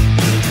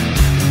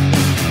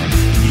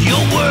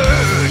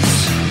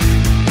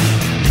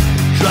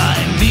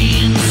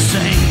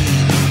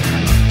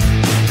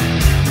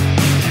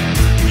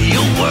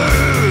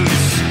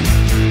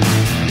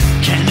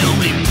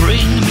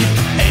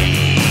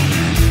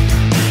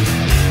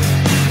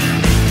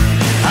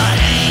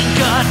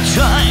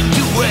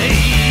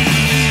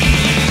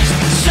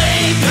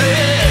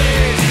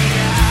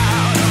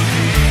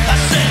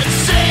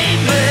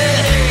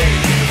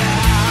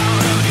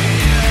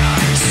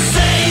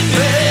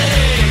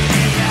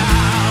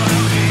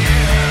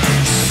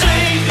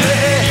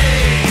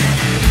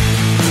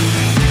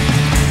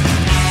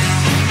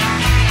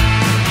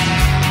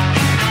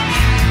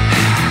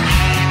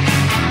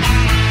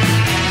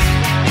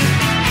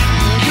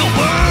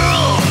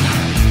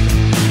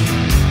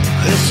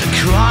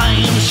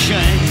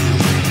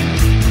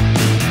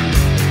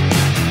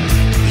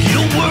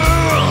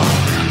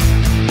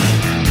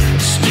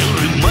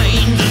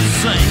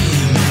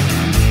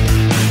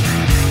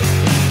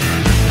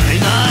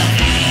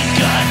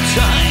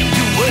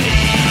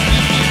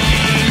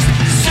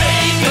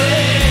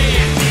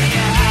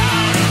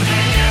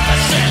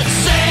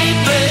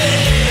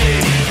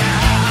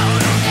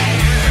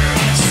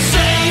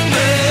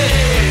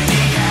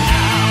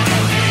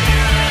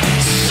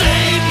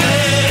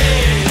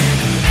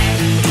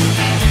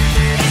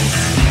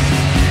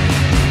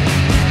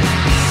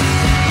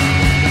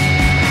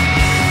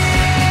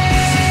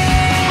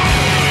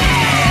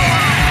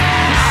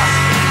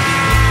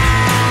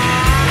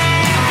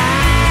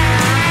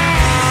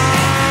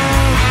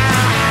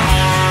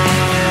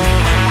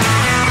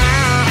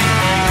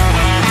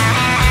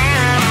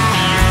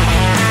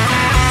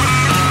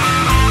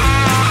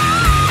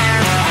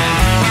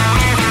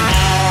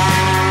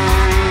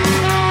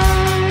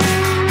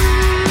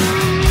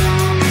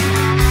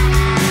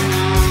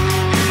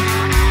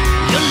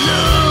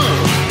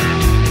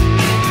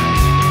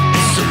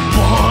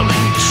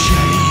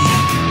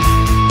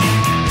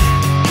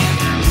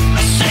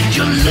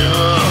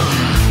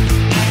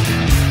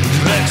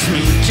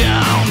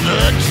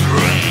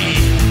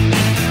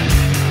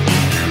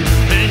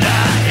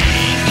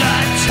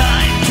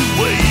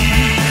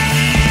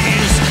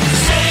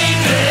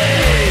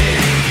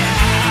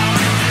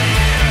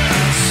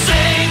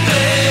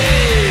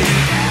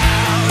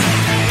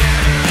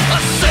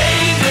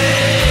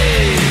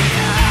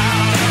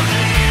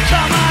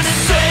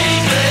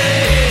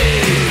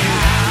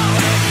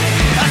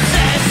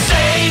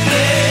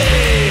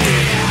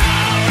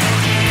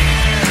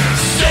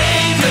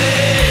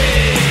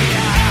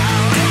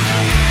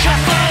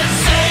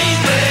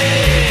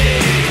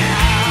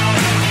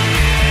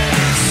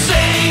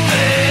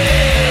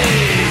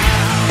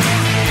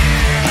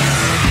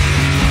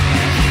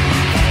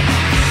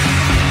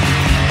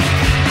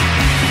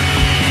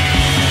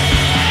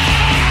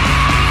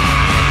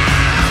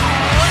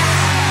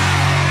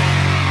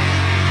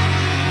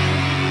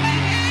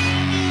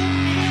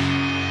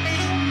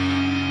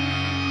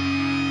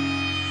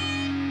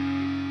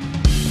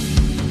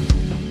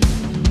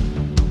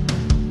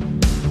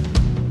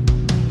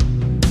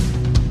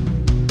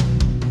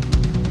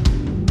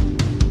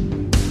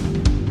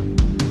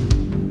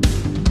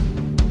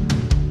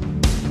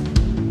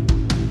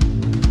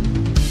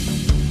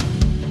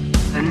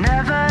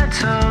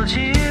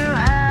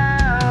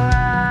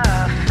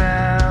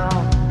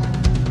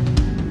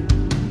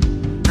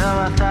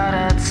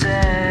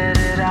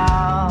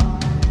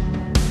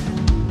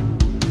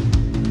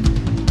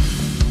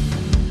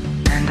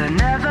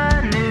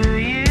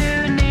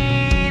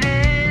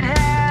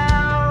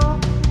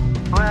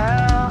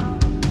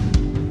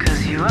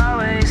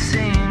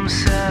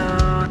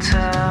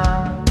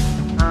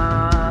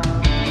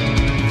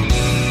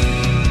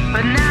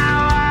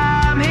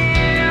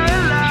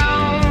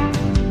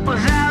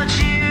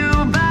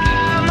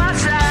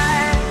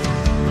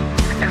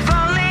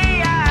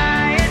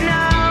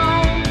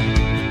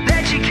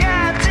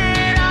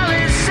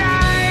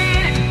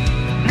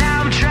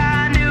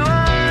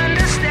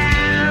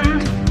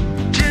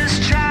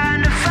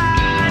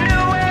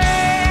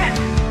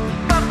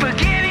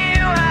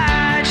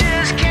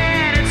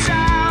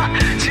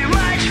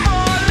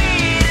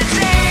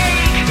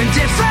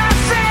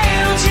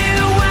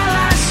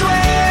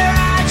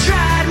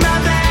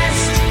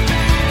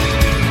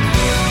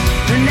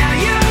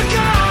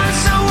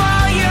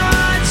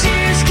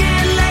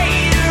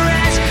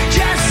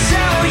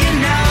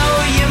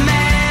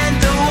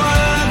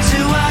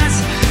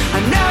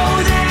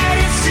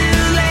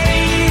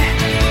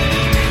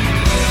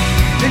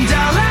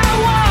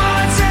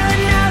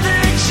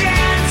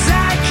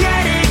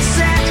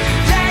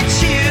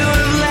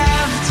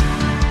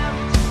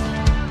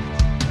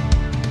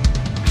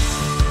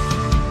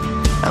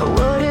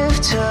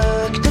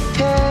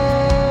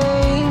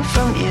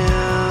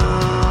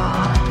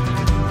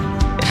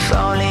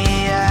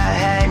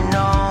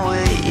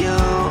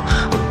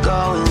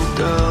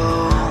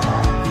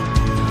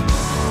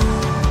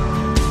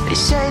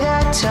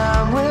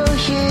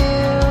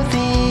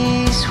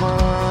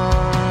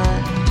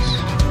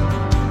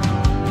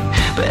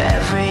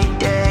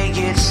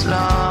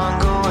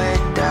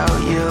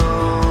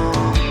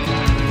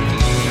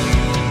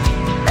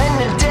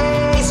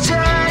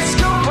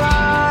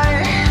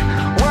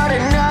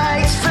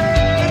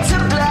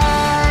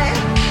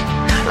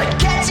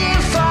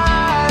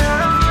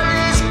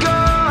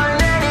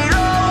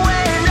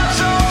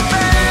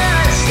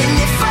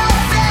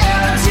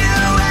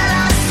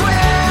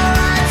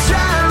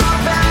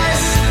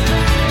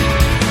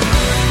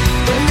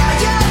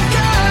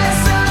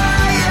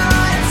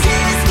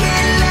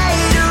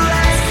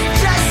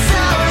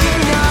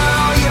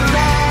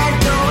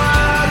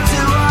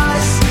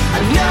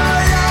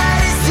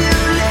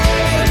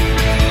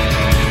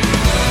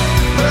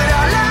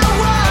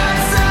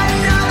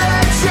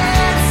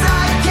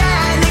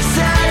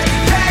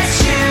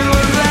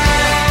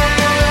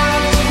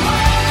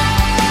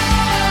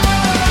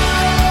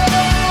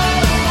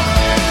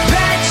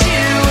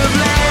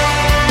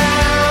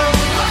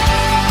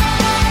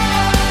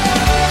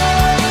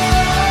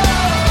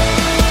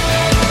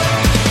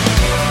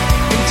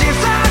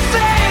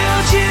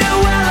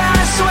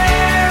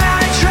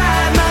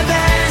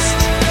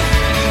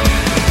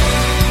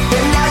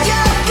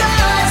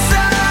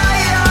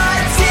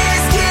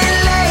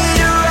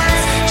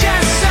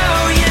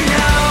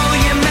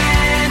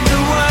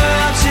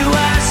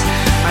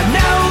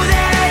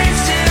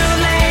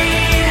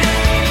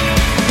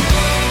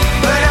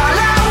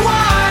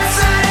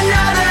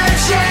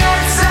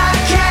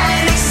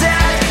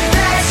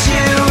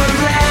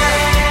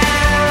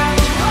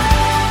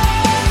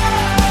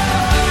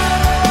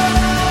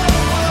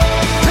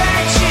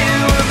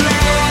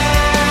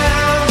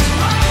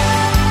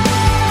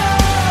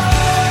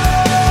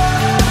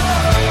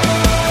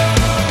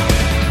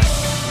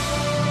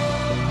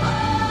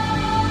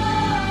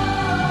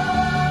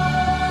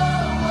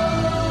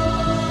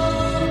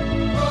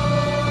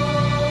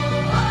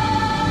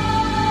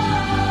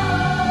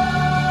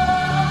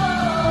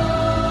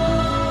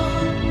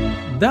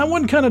 That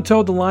one kind of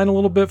towed the line a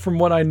little bit from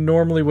what I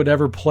normally would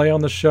ever play on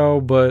the show,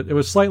 but it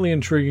was slightly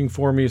intriguing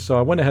for me, so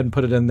I went ahead and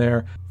put it in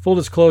there. Full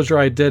disclosure,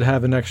 I did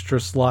have an extra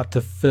slot to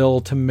fill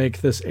to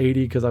make this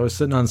 80 because I was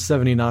sitting on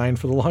 79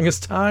 for the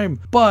longest time.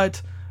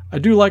 But I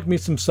do like me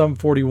some Sum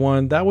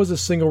 41. That was a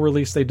single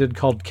release they did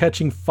called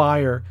Catching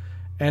Fire,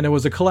 and it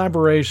was a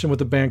collaboration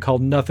with a band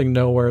called Nothing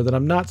Nowhere that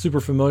I'm not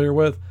super familiar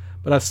with,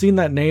 but I've seen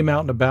that name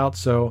out and about,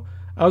 so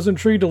I was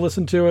intrigued to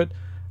listen to it.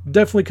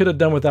 Definitely could have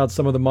done without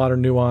some of the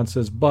modern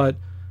nuances, but,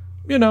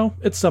 you know,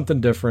 it's something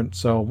different,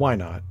 so why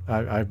not?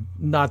 I'm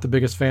not the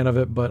biggest fan of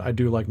it, but I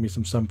do like me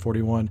some Sum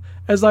 41,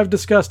 as I've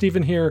discussed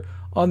even here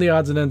on the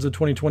Odds and Ends of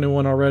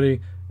 2021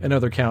 already, and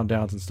other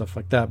countdowns and stuff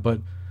like that,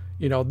 but,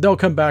 you know, they'll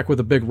come back with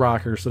a big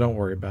rocker, so don't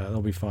worry about it,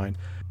 they'll be fine.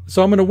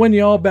 So I'm going to win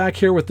you all back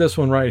here with this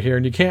one right here,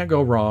 and you can't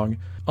go wrong.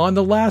 On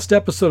the last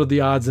episode of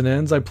the Odds and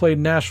Ends, I played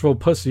Nashville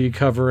Pussy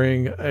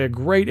covering a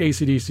great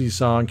AC/DC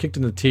song, Kicked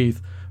in the Teeth,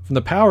 from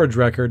the Powerage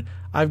record.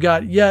 I've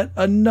got yet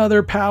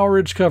another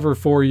Powerage cover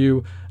for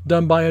you,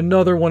 done by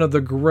another one of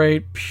the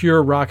great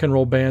pure rock and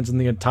roll bands in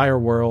the entire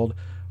world.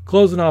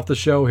 Closing off the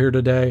show here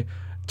today,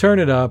 turn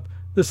it up.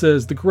 This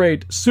is the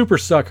great Super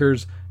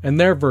Suckers and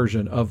their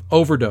version of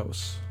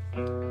Overdose.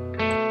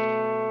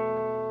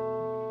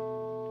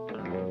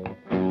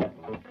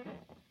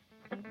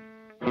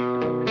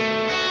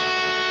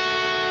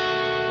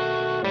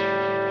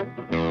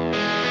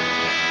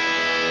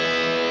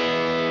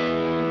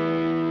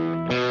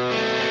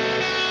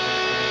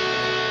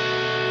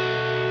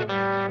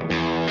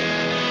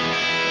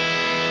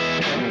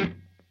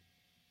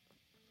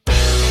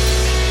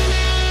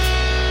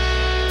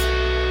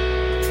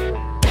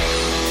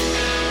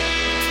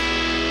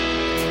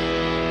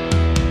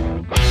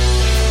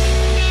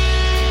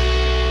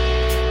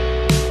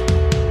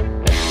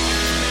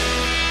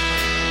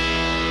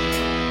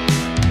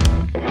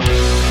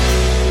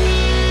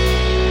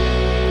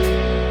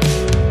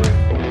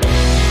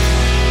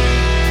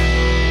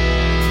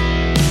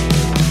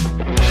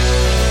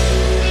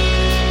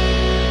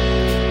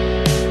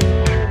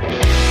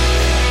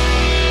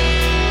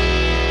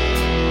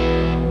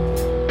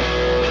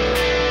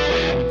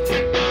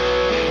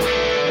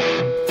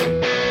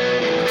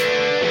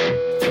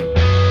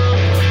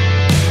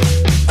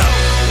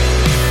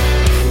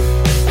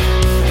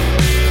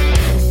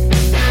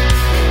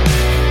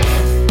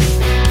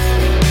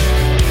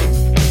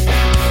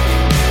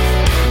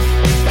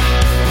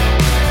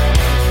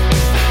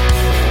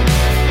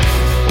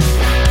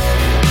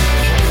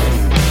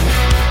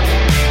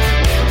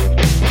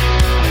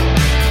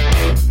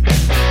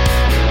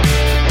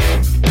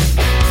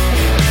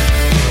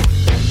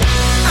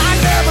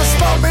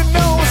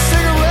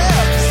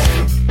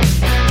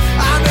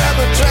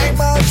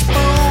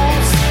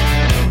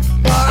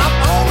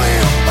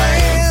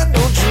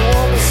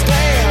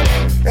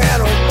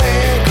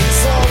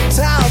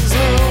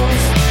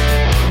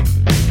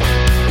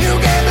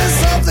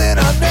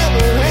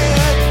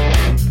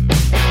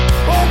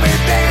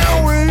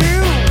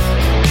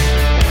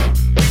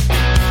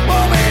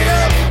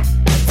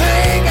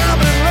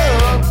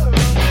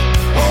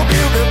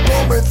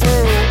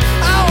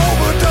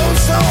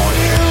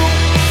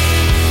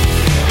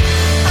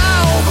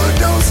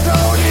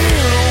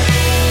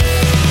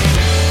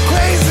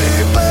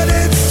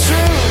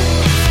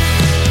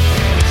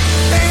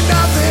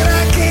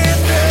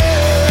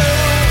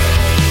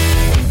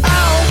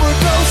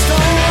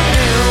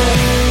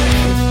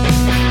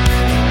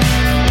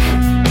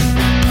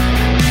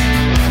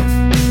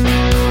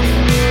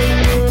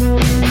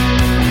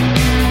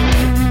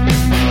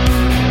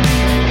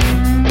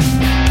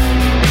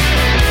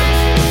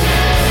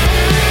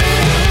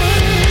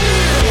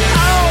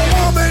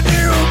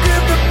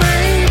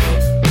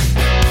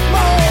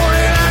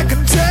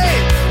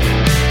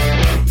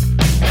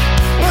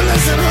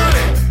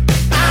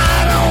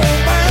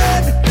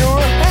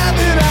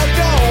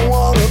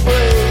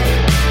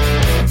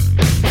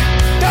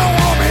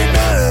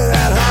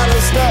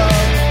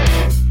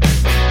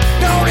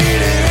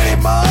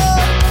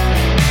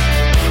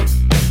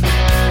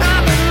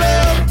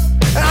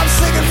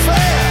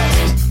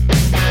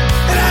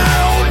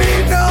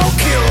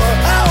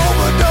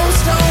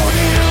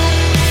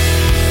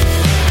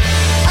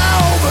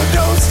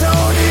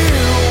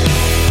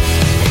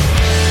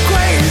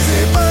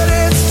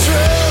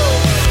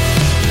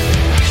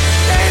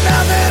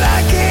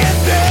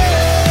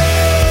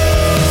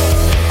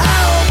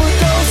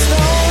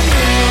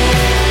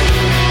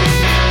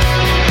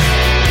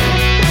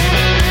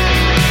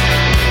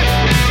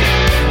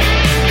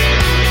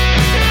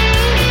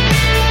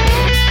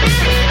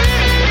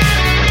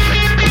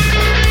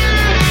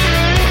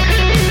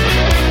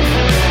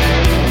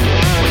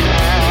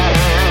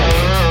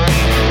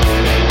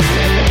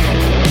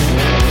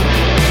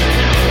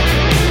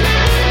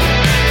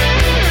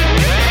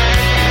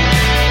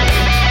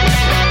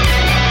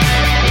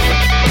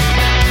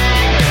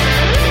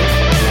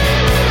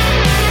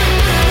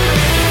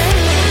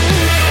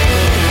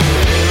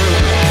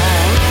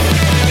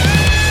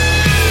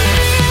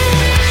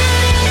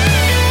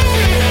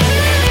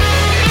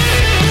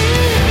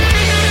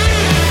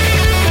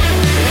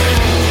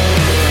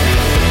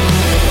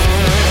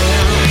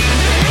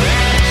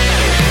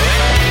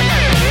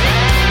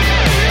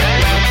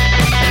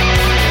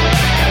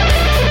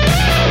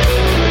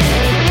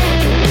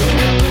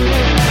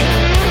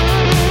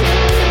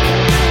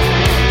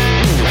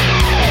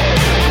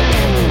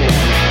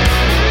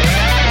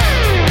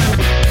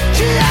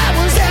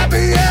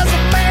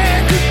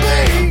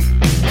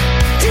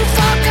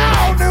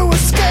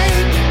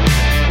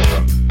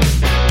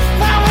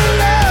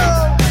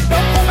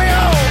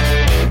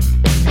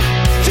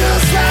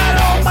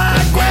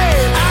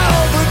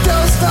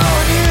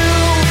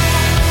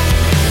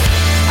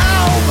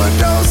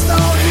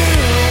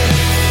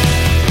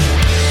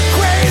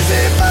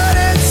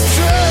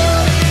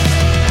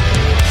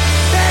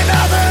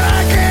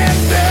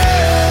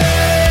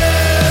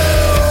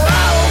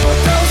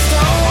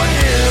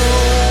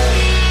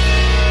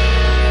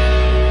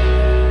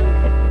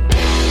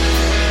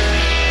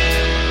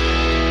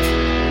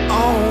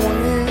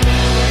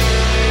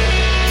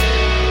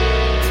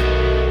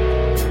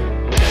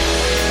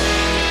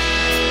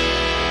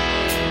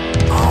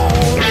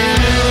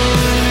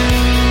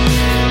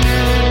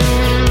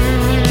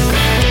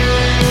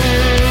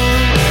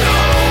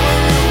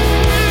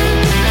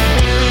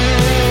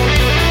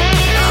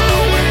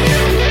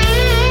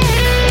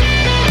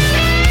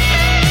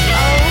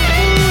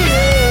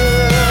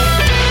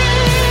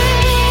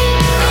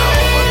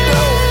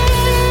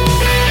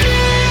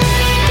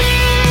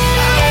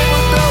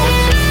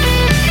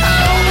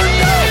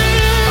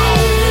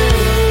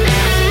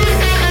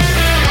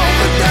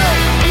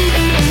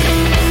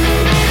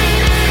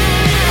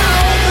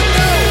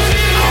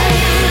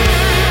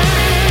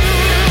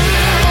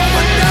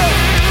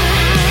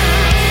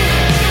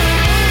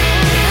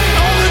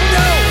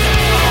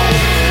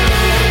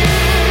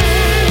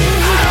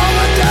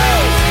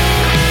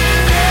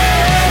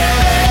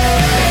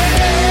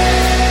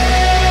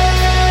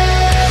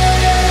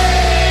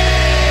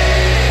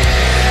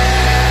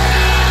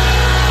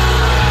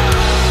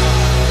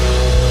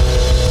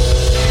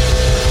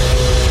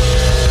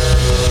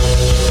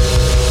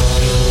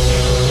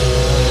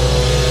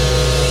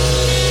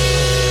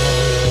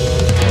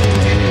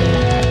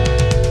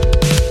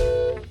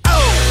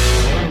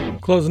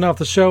 Closing off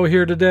the show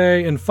here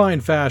today in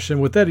fine fashion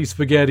with Eddie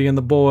Spaghetti and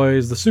the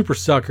boys, the Super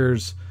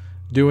Suckers,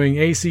 doing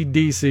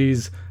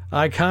AC/DC's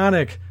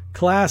iconic,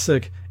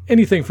 classic,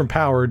 anything from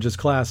Power, just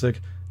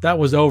classic. That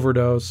was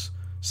Overdose.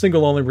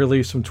 Single only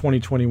release from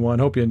 2021.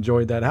 Hope you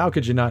enjoyed that. How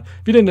could you not?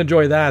 If you didn't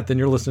enjoy that, then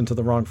you're listening to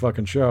the wrong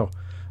fucking show.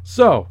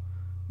 So,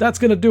 that's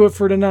going to do it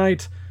for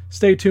tonight.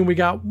 Stay tuned. We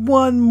got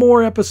one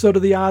more episode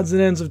of the Odds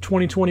and Ends of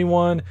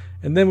 2021,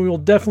 and then we will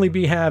definitely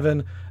be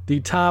having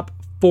the top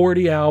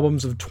 40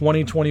 albums of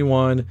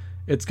 2021.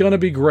 It's going to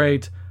be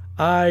great.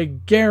 I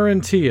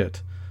guarantee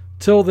it.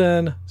 Till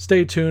then,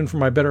 stay tuned for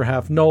my better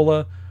half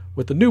Nola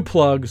with the new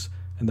plugs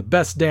and the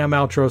best damn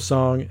outro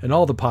song in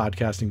all the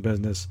podcasting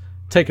business.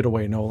 Take it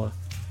away, Nola.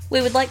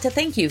 We would like to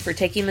thank you for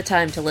taking the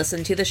time to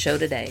listen to the show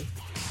today.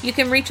 You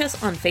can reach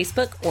us on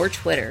Facebook or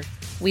Twitter.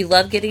 We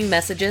love getting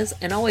messages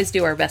and always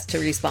do our best to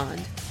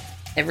respond.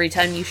 Every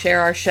time you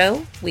share our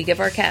show, we give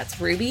our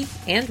cats Ruby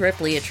and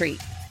Ripley a treat.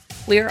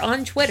 We are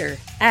on Twitter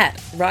at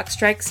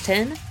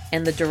rockstrikes10,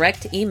 and the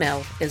direct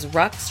email is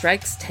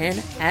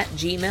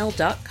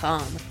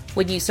rockstrikes10@gmail.com.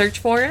 When you search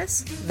for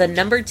us, the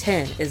number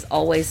 10 is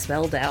always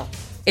spelled out.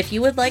 If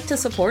you would like to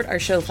support our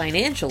show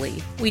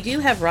financially, we do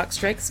have Rock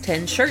Strikes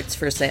 10 shirts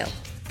for sale.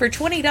 For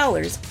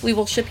 $20, we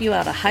will ship you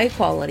out a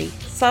high-quality,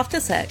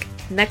 soft-as-heck,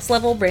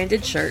 next-level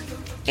branded shirt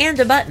and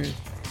a button.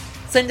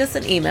 Send us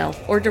an email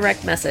or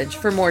direct message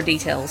for more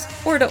details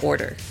or to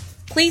order.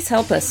 Please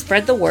help us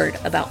spread the word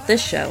about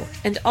this show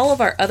and all of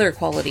our other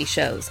quality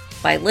shows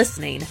by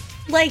listening,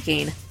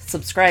 liking,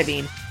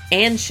 subscribing,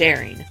 and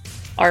sharing.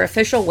 Our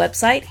official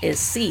website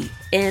is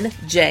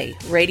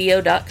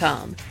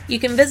cnjradio.com. You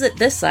can visit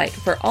this site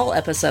for all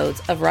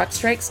episodes of Rock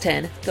Strikes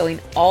 10 going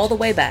all the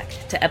way back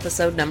to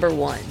episode number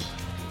 1.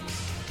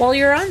 While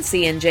you're on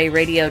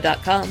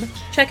cnjradio.com,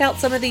 check out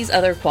some of these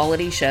other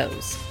quality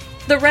shows.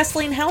 The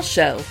Wrestling House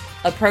Show,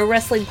 a pro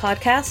wrestling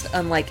podcast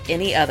unlike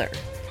any other.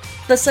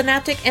 The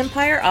Synaptic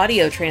Empire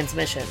audio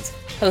transmissions,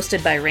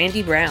 hosted by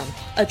Randy Brown,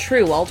 a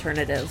true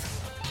alternative.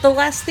 The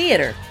Last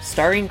Theater,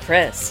 starring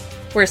Chris,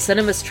 where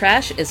cinema's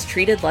trash is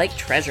treated like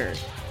treasure.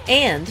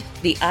 And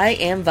the I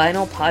Am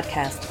Vinyl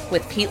podcast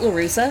with Pete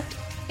LaRussa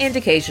and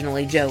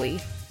occasionally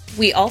Joey.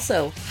 We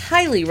also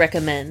highly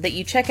recommend that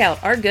you check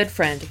out our good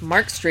friend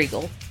Mark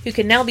Striegel, who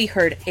can now be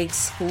heard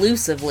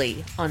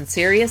exclusively on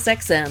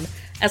SiriusXM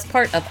as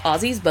part of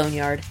Ozzy's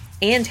Boneyard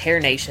and Hair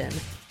Nation.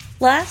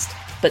 Last,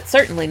 but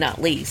certainly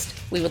not least,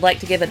 we would like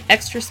to give an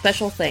extra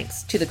special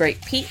thanks to the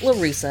great Pete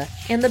LaRussa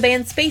and the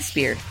band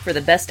Spacebeard for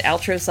the best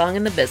outro song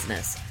in the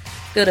business.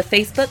 Go to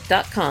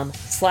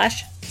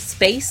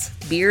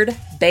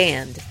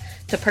facebook.com/SpaceBeardBand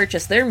to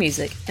purchase their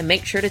music and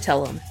make sure to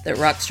tell them that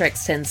Rock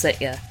Strikes 10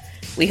 sent ya.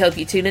 We hope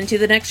you tune into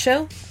the next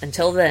show.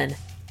 Until then,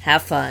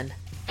 have fun.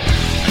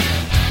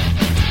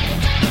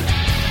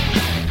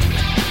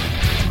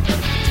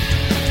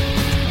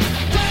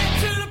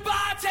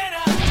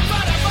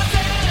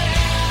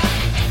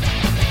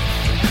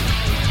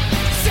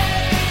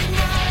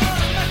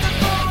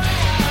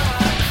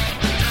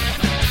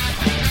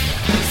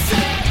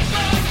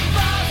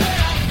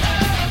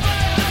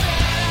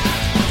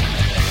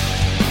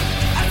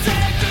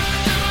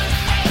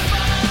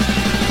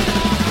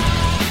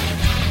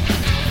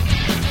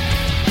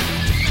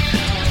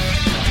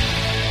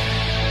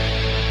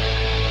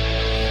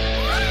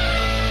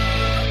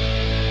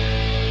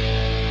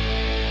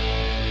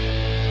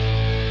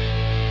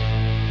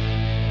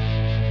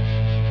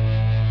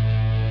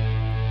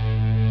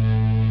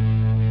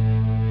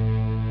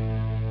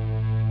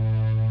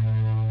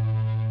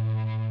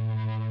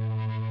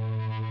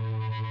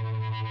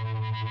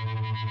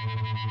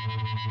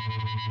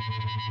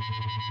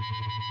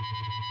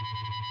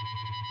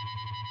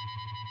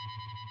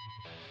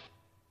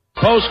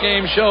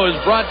 Post-game show is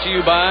brought to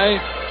you by...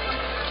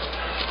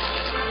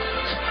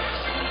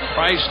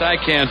 Christ, I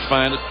can't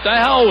find it. The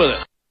hell with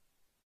it.